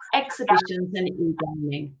galleries, exhibitions and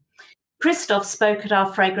e-gaming. Christophe spoke at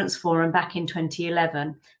our Fragrance Forum back in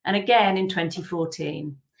 2011 and again in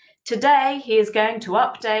 2014. Today, he is going to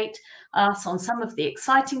update us on some of the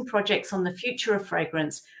exciting projects on the future of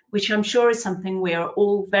fragrance, which I'm sure is something we are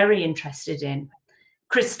all very interested in.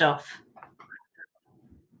 Christophe.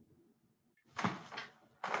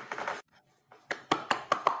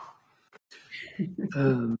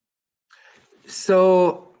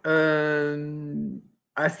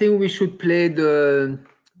 I think we should play the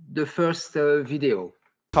first video.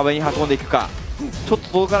 壁に運んでいくか。ちょっと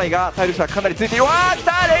届かないが、体力差かなりついている。わー、来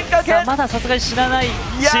た、連掛剣。まださすがに死なない。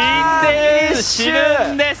死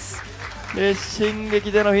ぬんです。進撃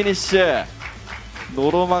でのフィニッシュ。ノ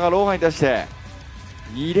ロマがローガンに対して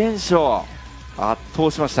2連勝、圧倒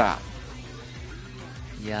しました。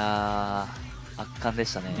いやー、圧巻で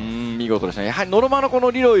したね。見事でしたね。やはりノロマのこの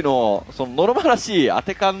リロイのそのノロマらしい当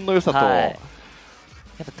て感の良さと、はい、や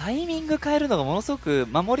っぱタイミング変えるのがものすごく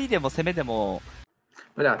守りでも攻めでも。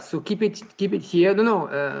Voilà, so keep it here. No.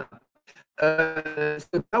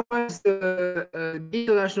 So that was the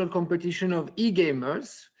international competition of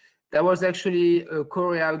e-gamers. That was actually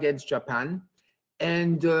Korea against Japan.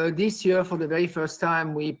 And this year, for the very first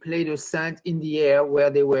time, we played a scent in the air where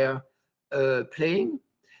they were playing.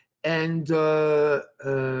 And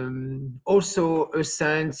also a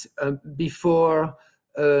scent before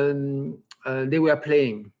they were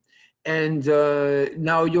playing. And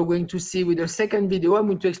now you're going to see with the second video, I'm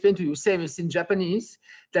going to explain to you, same, it's in Japanese.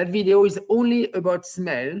 That video is only about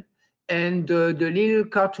smell. And the little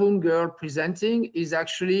cartoon girl presenting is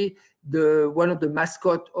actually one of the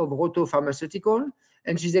mascot of Roto Pharmaceutical.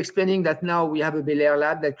 And she's explaining that now we have a Bel Air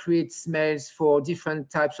lab that creates smells for different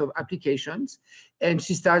types of applications. And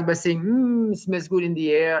she starts by saying, it smells good in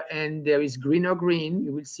the air. And there is greener green.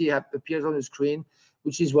 You will see it appears on the screen,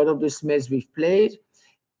 which is one of the smells we've played.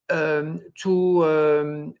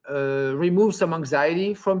 To remove some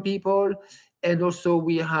anxiety from people. And also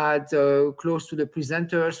we had close to the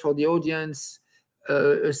presenters for the audience,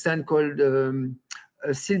 a scent called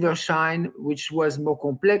Silver Shine, which was more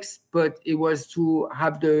complex, but it was to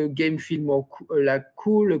have the game feel more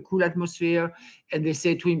cool, a cool atmosphere, and they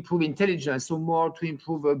say to improve intelligence, so more to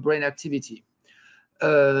improve brain activity.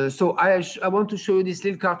 So I want to show you this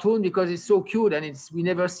little cartoon because it's so cute, and we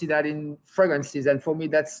never see that in fragrances, and for me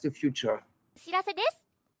that's the future.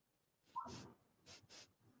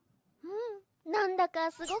 なんだか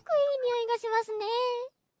すごくいい匂いがしますね。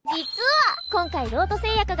実は今回ロート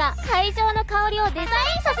製薬が会場の香りをデザイン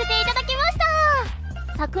させていただきました。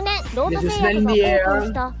昨年ロート製薬がオープン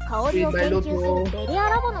した香りを研究するベレア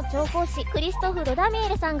ラボの調香師クリストフ・ロダミエ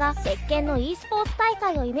ルさんが鉄拳の e スポーツ大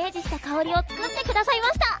会をイメージした香りを作ってください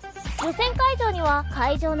ました。予選会場には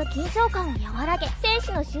会場の緊張感を和らげ選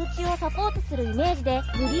手の集中をサポートするイメージで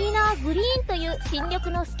グリーナーグリーンという新緑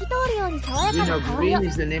の透き通るように爽やかな香りを、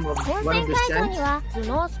本戦会場には頭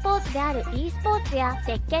脳スポーツである e スポーツや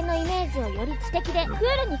鉄拳のイメージをより知的でク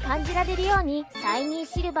ールに感じられるようにシャイニー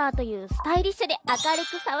シルバーというスタイリッシュで明る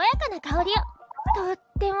く爽やかな香りを、とっ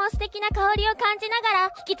ても素敵な香りを感じなが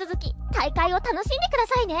ら引き続き大会を楽しんでくだ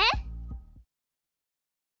さいね。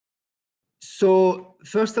So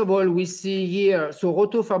first of all, we see here, so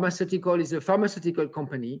Roto Pharmaceutical is a pharmaceutical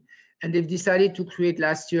company, and they've decided to create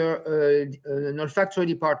last year an olfactory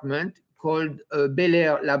department called Bel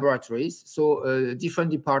Air Laboratories, so a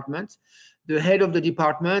different department. The head of the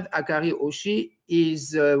department, Akari Oshi,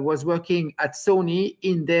 was working at Sony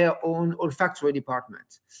in their own olfactory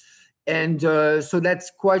department. And so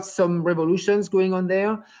that's quite some revolutions going on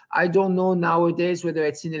there. I don't know nowadays whether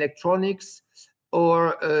it's in electronics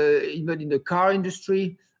or even in the car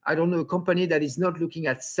industry. I don't know a company that is not looking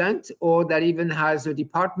at scent or that even has a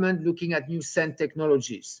department looking at new scent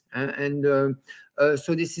technologies.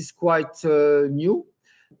 So this is quite new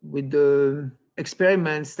with the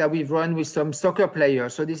experiments that we've run with some soccer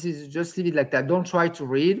players. So this is just leave it like that. Don't try to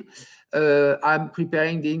read. I'm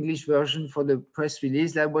preparing the English version for the press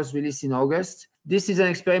release that was released in August. This is an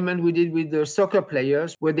experiment we did with the soccer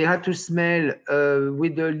players where they had to smell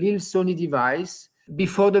with the little Sony device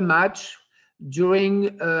before the match,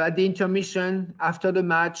 during at the intermission, after the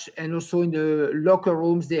match, and also in the locker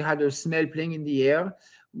rooms. They had a smell playing in the air,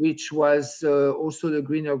 which was also the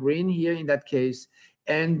greener green here in that case.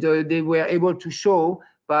 And they were able to show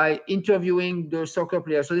by interviewing the soccer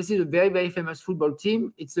players. So this is a very, very famous football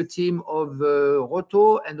team. It's a team of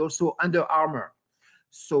Roto and also Under Armour.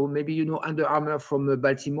 So maybe you know Under Armour from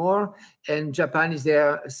Baltimore, and Japan is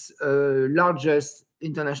their largest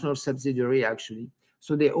international subsidiary, actually.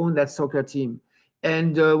 So they own that soccer team.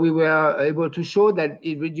 And we were able to show that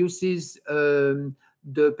it reduces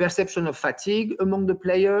the perception of fatigue among the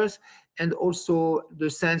players and also the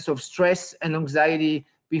sense of stress and anxiety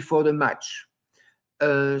before the match.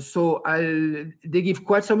 So they give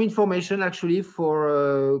quite some information actually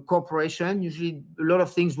for corporation. Usually a lot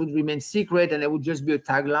of things would remain secret and it would just be a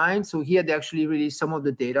tagline. So here they actually release some of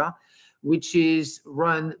the data, which is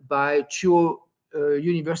run by Chuo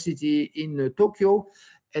University in Tokyo,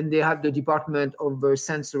 and they have the Department of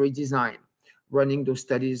Sensory Design running those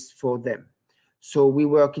studies for them. So we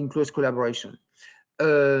work in close collaboration.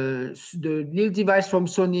 The little device from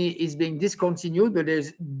Sony is being discontinued, but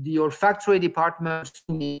there's the olfactory department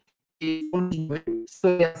Sony is continuing.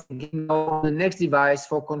 So now the next device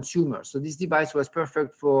for consumers. So this device was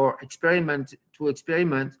perfect for experiment,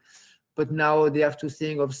 but now they have to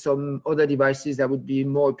think of some other devices that would be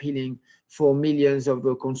more appealing for millions of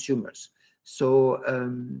consumers. So,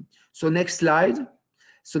 so next slide.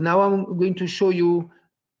 So now I'm going to show you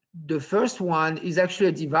the first one is actually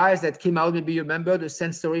a device that came out. Maybe you remember the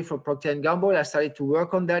sensory for Procter & Gamble. I started to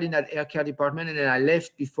work on that in that air care department, and then I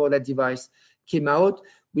left before that device came out,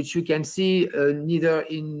 which you can see neither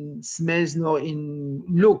in smells nor in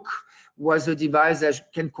look was a device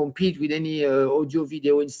that can compete with any audio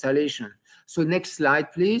video installation. So next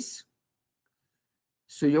slide, please.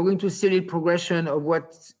 So you're going to see a little progression of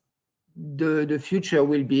what the future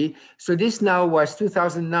will be. So this now was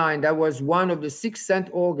 2009. That was one of the 6 scent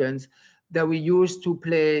organs that we used to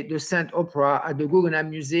play the scent opera at the Guggenheim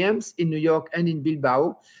Museums in New York and in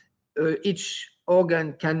Bilbao. Each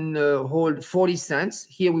organ can hold 40 scents.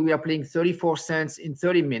 Here we were playing 34 scents in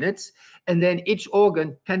 30 minutes. And then each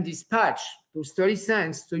organ can dispatch those 30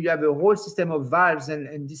 scents. So you have a whole system of valves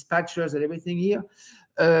and dispatchers and everything here.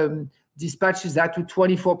 Dispatches that to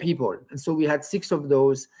 24 people. And so we had 6 of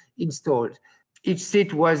those installed. Each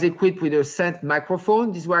seat was equipped with a scent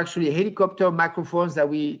microphone. These were actually helicopter microphones that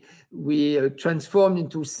we transformed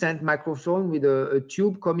into scent microphone with a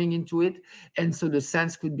tube coming into it. And so the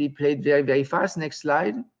scents could be played very, very fast. Next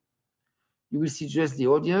slide. You will see just the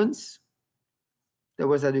audience. That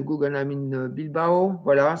was at the Guggenheim in Bilbao.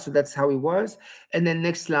 Voila, so that's how it was. And then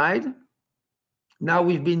next slide. Now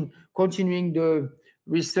we've been continuing the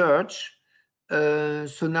research.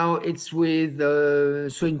 So now it's with,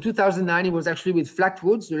 so in 2009, it was actually with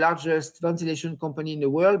Flatwoods, the largest ventilation company in the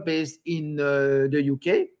world, based in the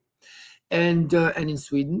UK and in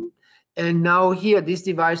Sweden. And now here, this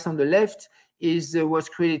device on the left was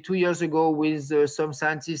created 2 years ago with some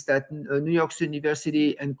scientists at New York State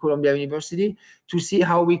University and Columbia University to see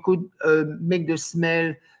how we could make the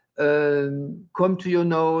smell come to your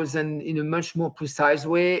nose and in a much more precise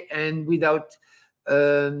way and without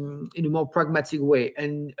in a more pragmatic way,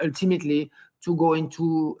 and ultimately to go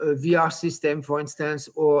into a VR system, for instance,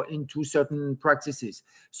 or into certain practices.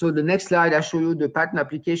 So the next slide, I show you the patent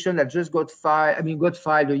application that just got filed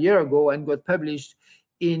a year ago and got published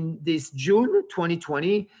in this June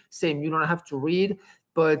 2020. Same, you don't have to read,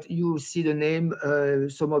 but you see the name.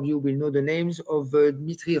 Some of you will know the names of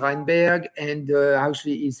Dmitry Reinberg, and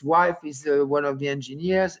actually his wife is one of the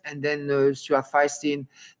engineers, and then Stuart Feinstein,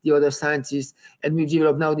 the other scientist. And we've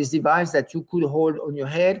developed now this device that you could hold on your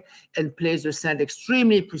head and place the scent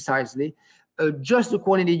extremely precisely, just the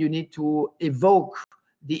quantity you need to evoke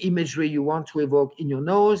the imagery you want to evoke in your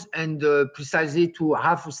nose, and precisely to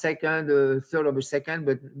half a second, a third of a second,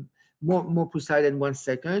 but more precise than 1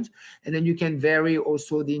 second. And then you can vary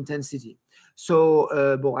also the intensity. So,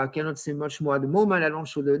 but I cannot say much more at the moment. I don't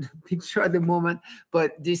show the picture at the moment,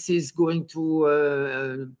 but this is going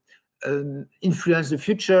to influence the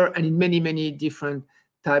future and in many, many different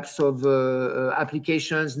types of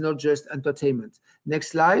applications, not just entertainment.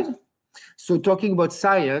 Next slide. So talking about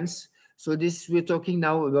science, so this, we're talking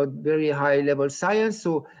now about very high level science.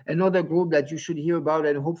 So another group that you should hear about,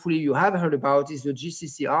 and hopefully you have heard about, is the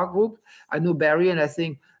GCCR group. I know Barry, and I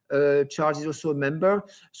think Charles is also a member.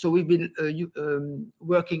 So we've been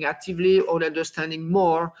working actively on understanding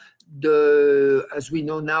more as we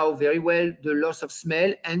know now very well, the loss of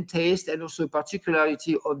smell and taste, and also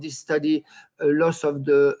particularity of this study, loss of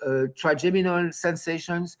the trigeminal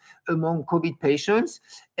sensations among COVID patients.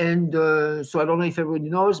 And so I don't know if everybody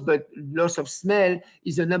knows, but loss of smell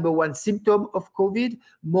is the #1 symptom of COVID,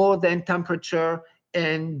 more than temperature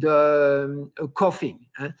and coughing.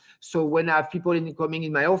 So when I have people coming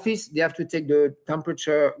in my office, they have to take the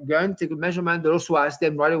temperature gun, take a measurement, but also ask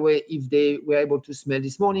them right away if they were able to smell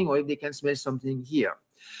this morning or if they can smell something here.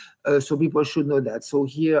 So people should know that. So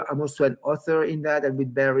here I'm also an author in that, and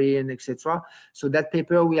with Barry and etc. So that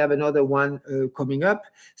paper, we have another one coming up.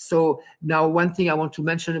 So now one thing I want to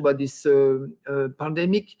mention about this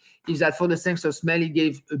pandemic is that for the sense of smell, it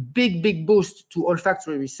gave a big boost to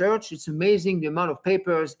olfactory research. It's amazing the amount of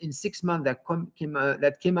papers in 6 months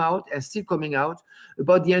that came out and still coming out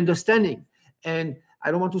about the understanding. And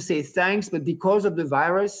I don't want to say thanks, but because of the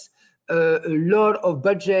virus, a lot of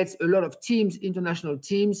budgets, a lot of teams, international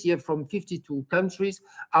teams here from 52 countries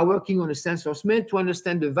are working on a sense of smell to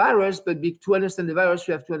understand the virus, but to understand the virus,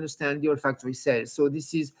 you have to understand the olfactory cells. So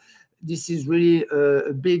this is really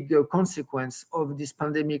a big consequence of this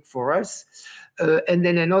pandemic for us. And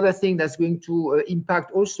then another thing that's going to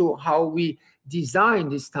impact also how we design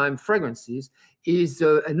this time fragrances is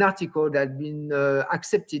an article that's been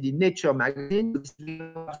accepted in Nature magazine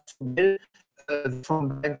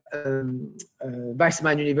from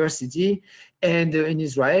Weizmann University and in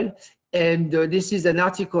Israel. And this is an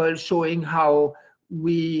article showing how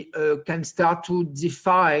we can start to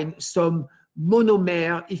define some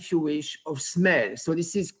monomer, if you wish, of smell. So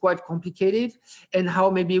this is quite complicated, and how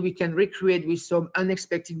maybe we can recreate with some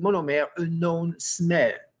unexpected monomer a known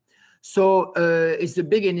smell. So it's the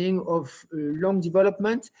beginning of long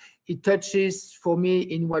development. It touches, for me,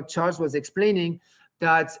 in what Charles was explaining,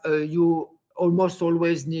 that you almost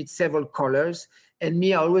always need several colors. And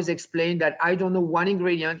me, I always explain that I don't know one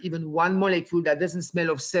ingredient, even one molecule, that doesn't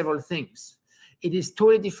smell of several things. It is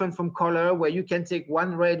totally different from color, where you can take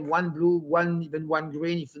one red, one blue, even one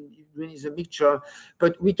green, if green is a mixture.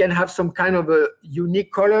 But we can have some kind of a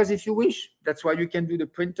unique colors, if you wish. That's why you can do the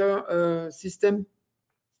printer system.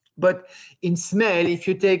 But in smell, if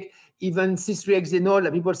you take even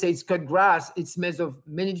cis-3-hexanol, people say it's cut grass, it smells of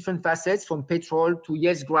many different facets, from petrol to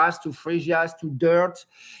yes grass to freesias to dirt,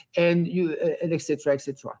 and etc.,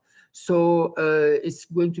 etc. So it's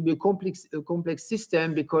going to be a complex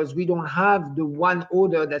system, because we don't have the one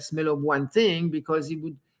odor that smells of one thing, because it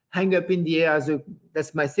would hang up in the air as a,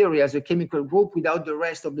 that's my theory, as a chemical group without the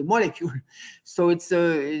rest of the molecule. So it's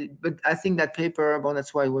but I think that paper, well,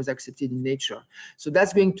 that's why it was accepted in Nature. So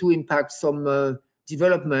that's going to impact some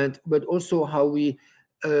development, but also how we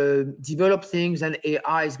develop things, and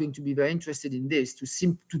AI is going to be very interested in this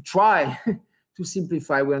to try to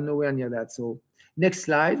simplify. We are nowhere near that. So next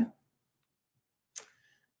slide.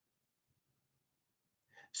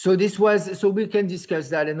 So this was, so we can discuss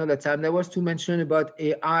that another time. There was to mention about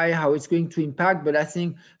AI, how it's going to impact, but I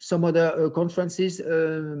think some other conferences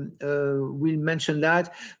will mention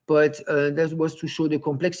that. But that was to show the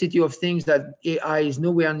complexity of things that AI is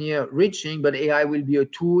nowhere near reaching, but AI will be a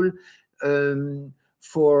tool can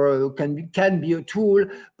be a tool,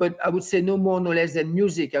 but I would say no more, no less than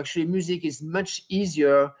music. Actually, music is much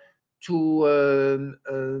easier to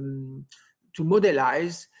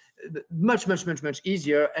modelize, much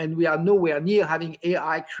easier, and we are nowhere near having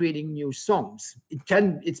AI creating new songs.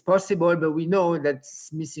 It's possible, but we know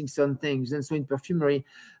that's missing some things. And so in perfumery,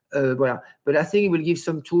 but I think it will give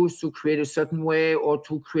some tools to create a certain way, or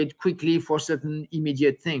to create quickly for certain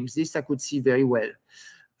immediate things. This I could see very well.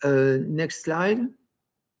 Next slide.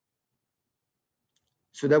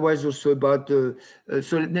 So that was also about the,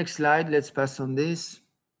 so next slide, let's pass on this.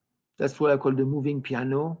 That's what I call the moving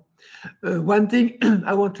piano. One thing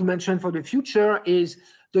I want to mention for the future is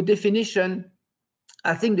the definition.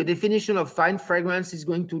 I think the definition of fine fragrance is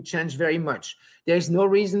going to change very much. There is no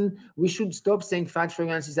reason we should stop saying fine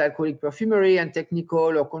fragrance is alcoholic perfumery, and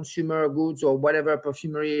technical or consumer goods or whatever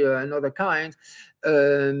perfumery, another kind.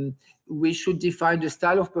 We should define the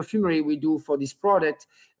style of perfumery we do for this product.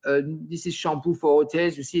 This is shampoo for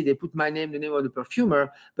hotels. You see, they put my name, the name of the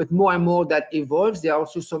perfumer, but more and more that evolves. There are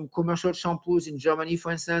also some commercial shampoos in Germany,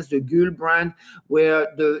 for instance, the Gül brand, where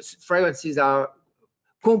the fragrances are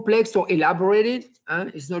complex or elaborated.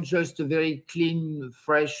 It's not just a very clean,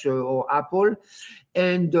 fresh or apple.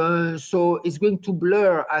 And so it's going to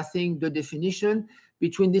blur, I think, the definition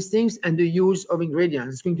between these things and the use of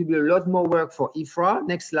ingredients. It's going to be a lot more work for IFRA.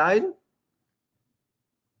 Next slide.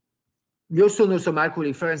 We also know some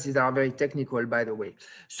alcoholic fragrances that are very technical, by the way.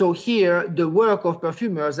 So here, the work of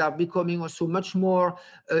perfumers are becoming also much more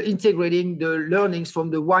integrating the learnings from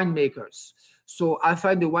the winemakers. So I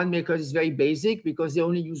find the winemakers is very basic, because they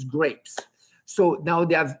only use grapes. So now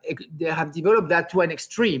they have developed that to an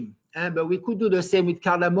extreme. But we could do the same with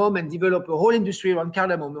cardamom and develop a whole industry around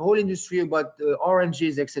cardamom, a whole industry about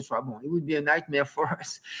oranges, etc. Bon, it would be a nightmare for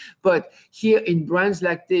us. But here in brands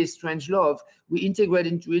like this, Strangelove, we integrate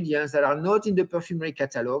ingredients that are not in the perfumery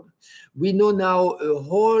catalog. We know now a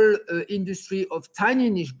whole industry of tiny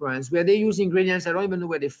niche brands where they use ingredients, I don't even know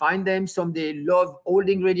where they find them. Some they love old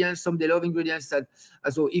ingredients, some they love ingredients that,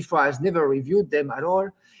 as though IFRA has never reviewed them at all.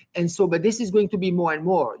 And so, but this is going to be more and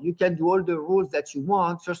more. You can do all the rules that you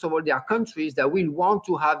want. First of all, there are countries that will want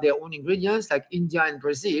to have their own ingredients, like India and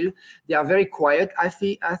Brazil. They are very quiet, I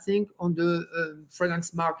think, on the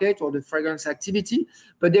fragrance market or the fragrance activity,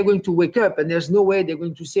 but they're going to wake up, and there's no way they're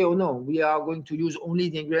going to say, oh no, we are going to use only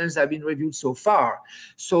the ingredients that have been reviewed so far.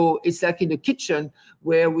 So it's like in the kitchen,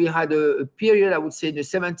 where we had a period, I would say in the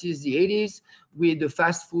 70s, the 80s, with the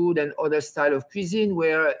fast food and other style of cuisine,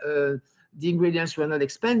 where the ingredients were not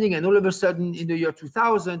expanding, and all of a sudden in the year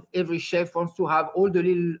 2000, every chef wants to have all the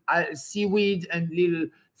little seaweed and little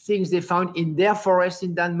things they found in their forest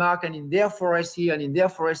in Denmark, and in their forest here, and in their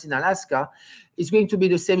forest in Alaska. It's going to be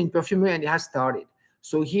the same in perfumery, and it has started.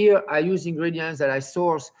 So here I use ingredients that I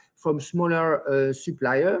source from smaller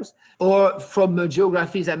suppliers, or from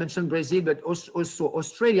geographies. I mentioned Brazil, but also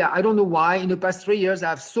Australia. I don't know why. In the past 3 years, I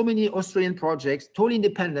have so many Australian projects, totally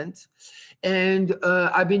independent. And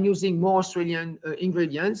I've been using more Australian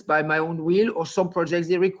ingredients by my own will, or some projects,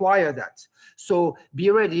 they require that. So be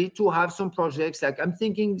ready to have some projects, like I'm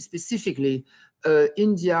thinking specifically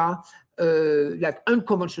India, like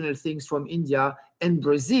unconventional things from India, and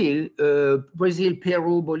Brazil,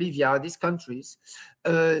 Peru, Bolivia, these countries.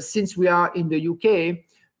 Since we are in the UK,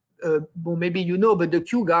 well, maybe you know, but the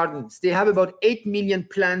Kew Gardens, they have about 8 million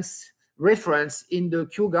plants reference in the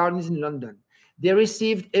Kew Gardens in London. They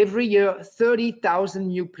received every year 30,000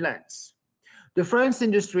 new plants. The fragrance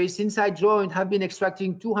industry, since I joined, have been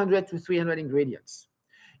extracting 200 to 300 ingredients.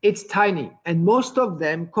 It's tiny, and most of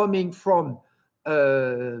them coming from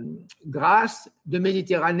grass, the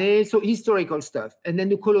Mediterranean, so historical stuff, and then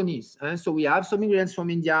the colonies. So we have some ingredients from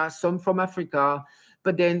India, some from Africa,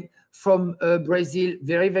 but then From Brazil,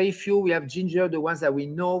 very, very few. We have ginger, the ones that we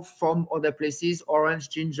know from other places, orange,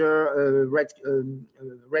 ginger,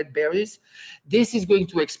 red berries. This is going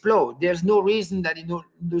to explode. There's no reason that in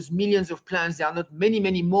those millions of plants, there are not many,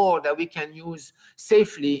 many more that we can use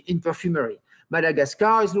safely in perfumery.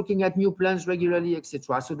 Madagascar is looking at new plants regularly,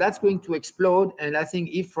 etc. So that's going to explode. And I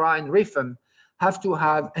think IFRA and RIFM have to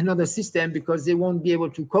have another system because they won't be able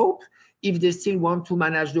to cope if they still want to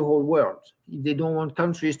manage the whole world, if they don't want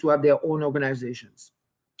countries to have their own organizations.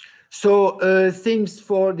 So things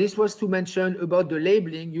for this was to mention about the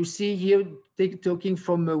labeling. You see here, talking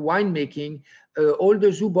from winemaking, all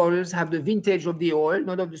the zoo bottles have the vintage of the oil,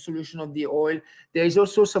 not of the solution of the oil. There is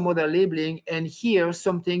also some other labeling. And here,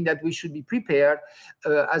 something that we should be prepared.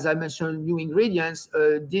 As I mentioned, new ingredients,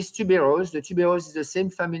 this tuberose, the tuberose is the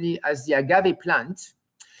same family as the agave plant.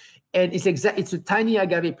 And it's a tiny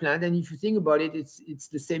agave plant. And if you think about it, it's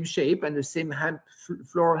the same shape and the same hemp,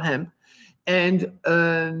 floral hemp. And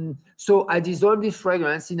so I dissolve this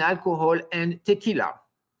fragrance in alcohol and tequila.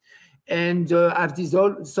 And I've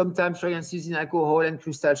dissolved sometimes fragrances in alcohol and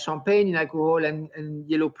crystal champagne in alcohol and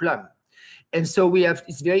yellow plum. And so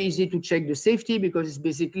it's very easy to check the safety because it's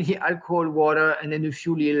basically alcohol, water, and then a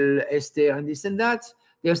few little ester and this and that.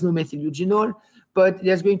 There's no methyl eugenol. But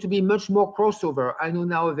there's going to be much more crossover. I know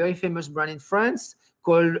now a very famous brand in France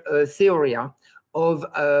called Theoria of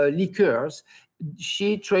liqueurs.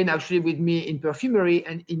 She trained actually with me in perfumery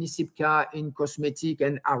and in ISIPCA in cosmetic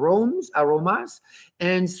and aromas.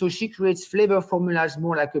 And so she creates flavor formulas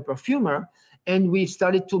more like a perfumer. And we've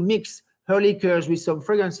started to mix her liqueurs with some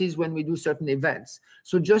fragrances when we do certain events.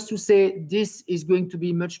 So just to say, this is going to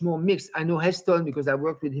be much more mixed. I know Heston, because I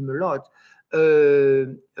worked with him a lot,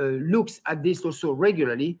 looks at this also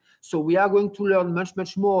regularly. So we are going to learn much,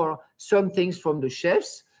 much more some things from the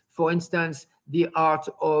chefs. For instance, the art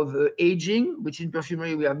of aging, which in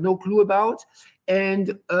perfumery we have no clue about,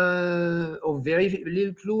 and or very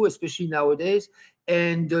little clue, especially nowadays,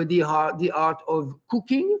 and the art of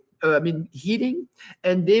cooking, heating,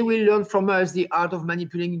 and they will learn from us the art of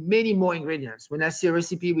manipulating many more ingredients. When I see a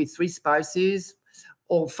recipe with 3 spices,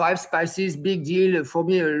 or 5 spices, big deal. For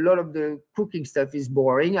me, a lot of the cooking stuff is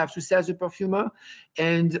boring, I have to say, as a perfumer.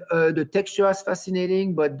 And the texture is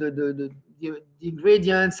fascinating, but the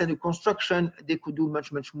ingredients and the construction, they could do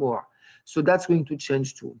much, much more. So that's going to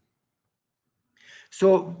change too.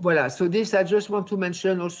 So voila, so this, I just want to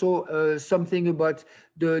mention also something about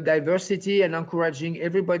the diversity and encouraging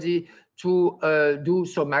everybody to do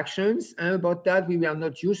some actions about that. We are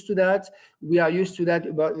not used to that. We are used to that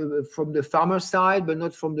from the farmer side, but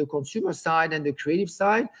not from the consumer side and the creative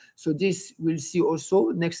side. So this we'll see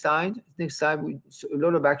also next time. Next time, a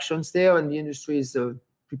lot of actions there, and the industry is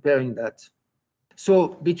preparing that. So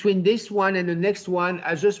between this one and the next one,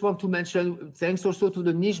 I just want to mention, thanks also to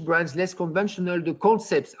the niche brands, less conventional, the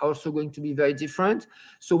concepts are also going to be very different.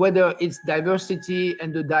 So whether it's diversity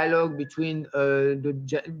and the dialogue between the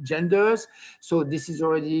genders, so this is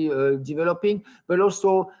already developing, but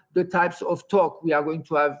also the types of talk we are going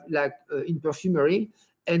to have, like in perfumery,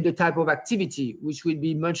 and the type of activity, which will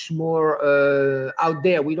be much more out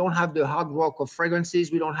there. We don't have the hard rock of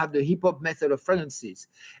fragrances. We don't have the hip hop method of fragrances.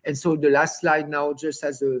 And so the last slide now just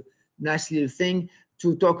has a nice little thing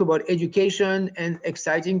to talk about education and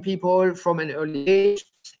exciting people from an early age.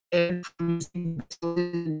 And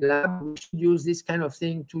lab, we should use this kind of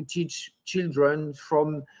thing to teach children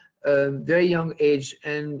from a very young age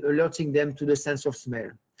and alerting them to the sense of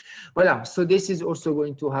smell. Voilà, so this is also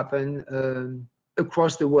going to happen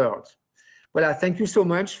across the world. Well, thank you so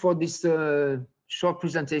much for this short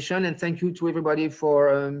presentation, and thank you to everybody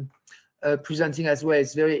for presenting as well.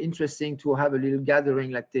 It's very interesting to have a little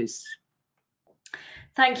gathering like this.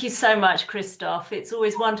 Thank you so much, Christophe. It's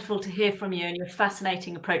always wonderful to hear from you and your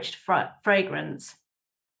fascinating approach to fragrance.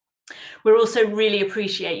 We also really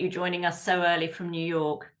appreciate you joining us so early from New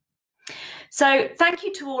York. So thank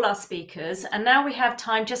you to all our speakers. And now we have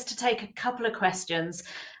time just to take a couple of questions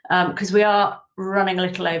because we are running a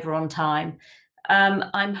little over on time.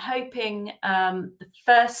 I'm hoping the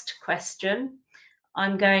first question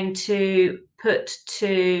I'm going to put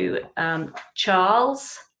to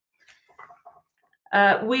Charles.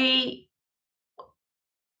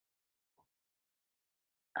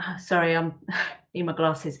 Sorry, I'm in my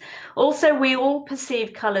glasses. Also, we all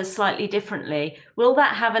perceive colours slightly differently. Will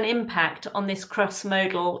that have an impact on this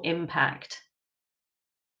cross-modal impact?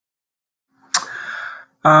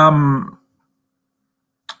 So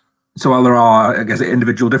while there are, I guess,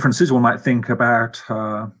 individual differences, one might think about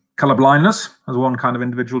colour blindness as one kind of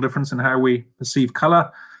individual difference in how we perceive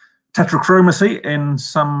colour. Tetrachromacy in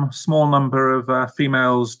some small number of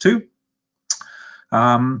females too.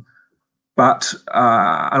 but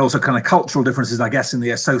and also kind of cultural differences, I guess, in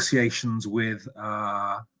the associations with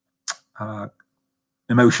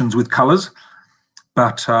emotions with colours.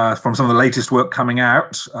 But from some of the latest work coming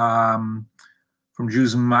out, from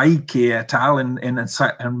Juzmaiki et al. in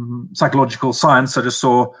psychological science, I just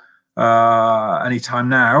saw Anytime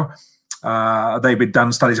Now, they've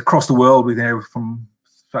done studies across the world with, from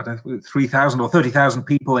 3,000 or 30,000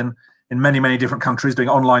 people in many different countries doing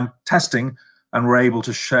online testing, and were able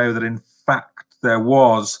to show that in fact there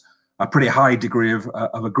was a pretty high degree of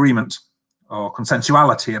agreement or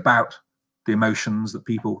consensuality about the emotions that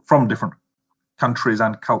people from different countries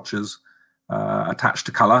and cultures attach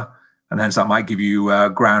to color, and hence that might give you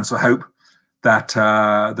grounds for hope that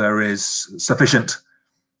there is sufficient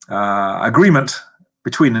agreement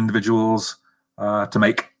between individuals to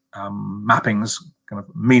make mappings kind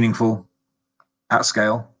of meaningful at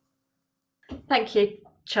scale. Thank you,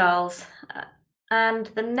 Charles. And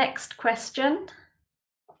the next question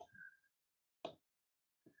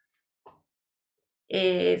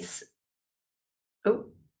is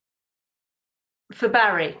for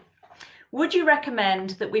Barry. Would you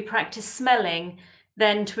recommend that we practice smelling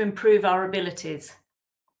then to improve our abilities?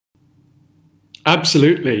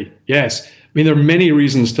 Absolutely, yes. I mean, there are many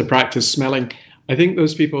reasons to practice smelling. I think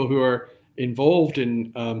those people who are involved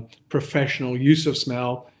in professional use of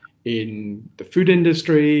smell in the food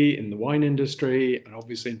industry, in the wine industry, and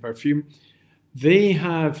obviously in perfume, they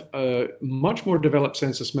have a much more developed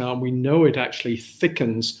sense of smell, and we know it actually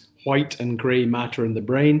thickens white and grey matter in the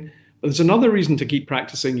brain. But there's another reason to keep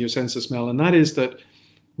practicing your sense of smell, and that is that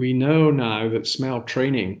we know now that smell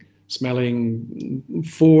training, smelling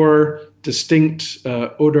 4 distinct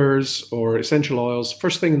odors or essential oils,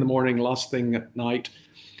 first thing in the morning, last thing at night,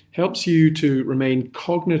 helps you to remain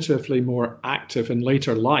cognitively more active in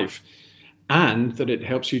later life, and that it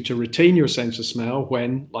helps you to retain your sense of smell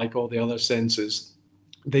when, like all the other senses,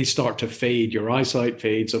 they start to fade. Your eyesight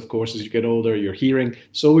fades, of course, as you get older, your hearing,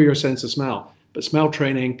 so will your sense of smell. But smell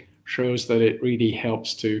training shows that it really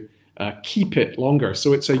helps to keep it longer.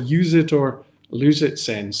 So it's a use it or lose it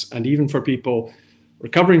sense. And even for people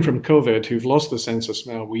recovering from COVID who've lost the sense of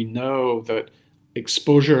smell, we know that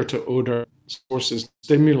exposure to odor sources,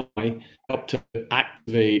 stimuli, help to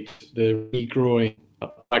activate the regrowing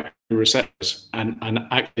receptors and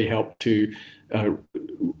actually help to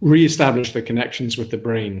re-establish the connections with the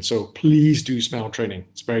brain. So please do smell training.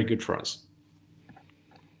 It's very good for us.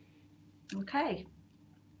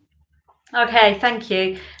 Okay, thank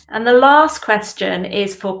you. And the last question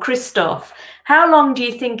is for Christophe. How long do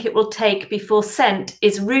you think it will take before scent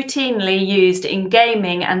is routinely used in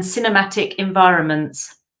gaming and cinematic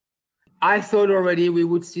environments? I thought already we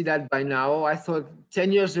would see that by now. I thought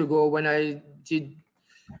 10 years ago when I did,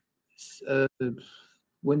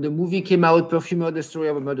 when the movie came out, Perfumer, The Story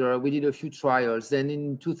of a Murderer, we did a few trials. Then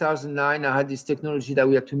in 2009, I had this technology that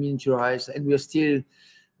we had to miniaturize, and we are still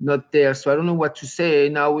not there. So I don't know what to say.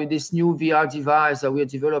 Now with this new VR device that we are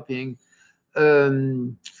developing,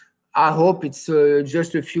 I hope it's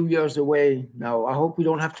just a few years away now. I hope we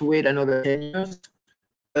don't have to wait another 10 years.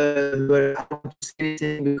 But I don't want to say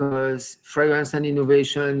anything because fragrance and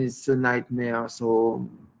innovation is a nightmare. So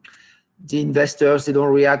the investors, they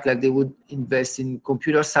don't react like they would invest in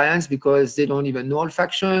computer science because they don't even know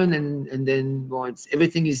olfaction, and then well,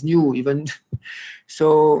 everything is new even.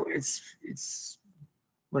 So it's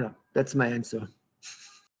well, that's my answer.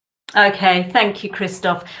 Okay, thank you,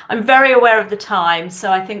 Christophe. I'm very aware of the time,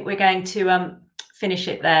 so I think we're going to finish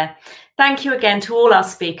it there. Thank you again to all our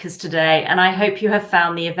speakers today, and I hope you have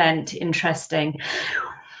found the event interesting.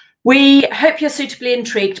 We hope you're suitably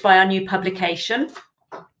intrigued by our new publication.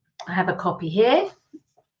 I have a copy here.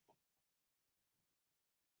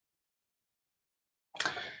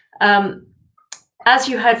 As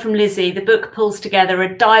you heard from Lizzie, the book pulls together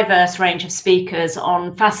a diverse range of speakers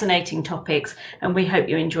on fascinating topics, and we hope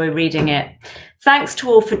you enjoy reading it. Thanks to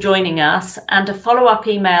all for joining us, and a follow-up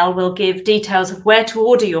email will give details of where to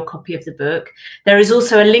order your copy of the book. There is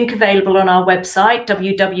also a link available on our website,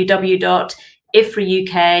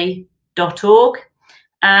 www.ifrauk.org.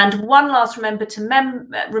 And one last reminder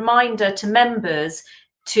to members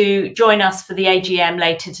to join us for the AGM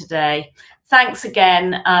later today. Thanks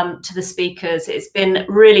again to the speakers. It's been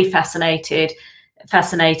really fascinating.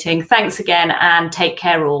 Thanks again, and take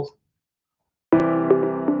care all.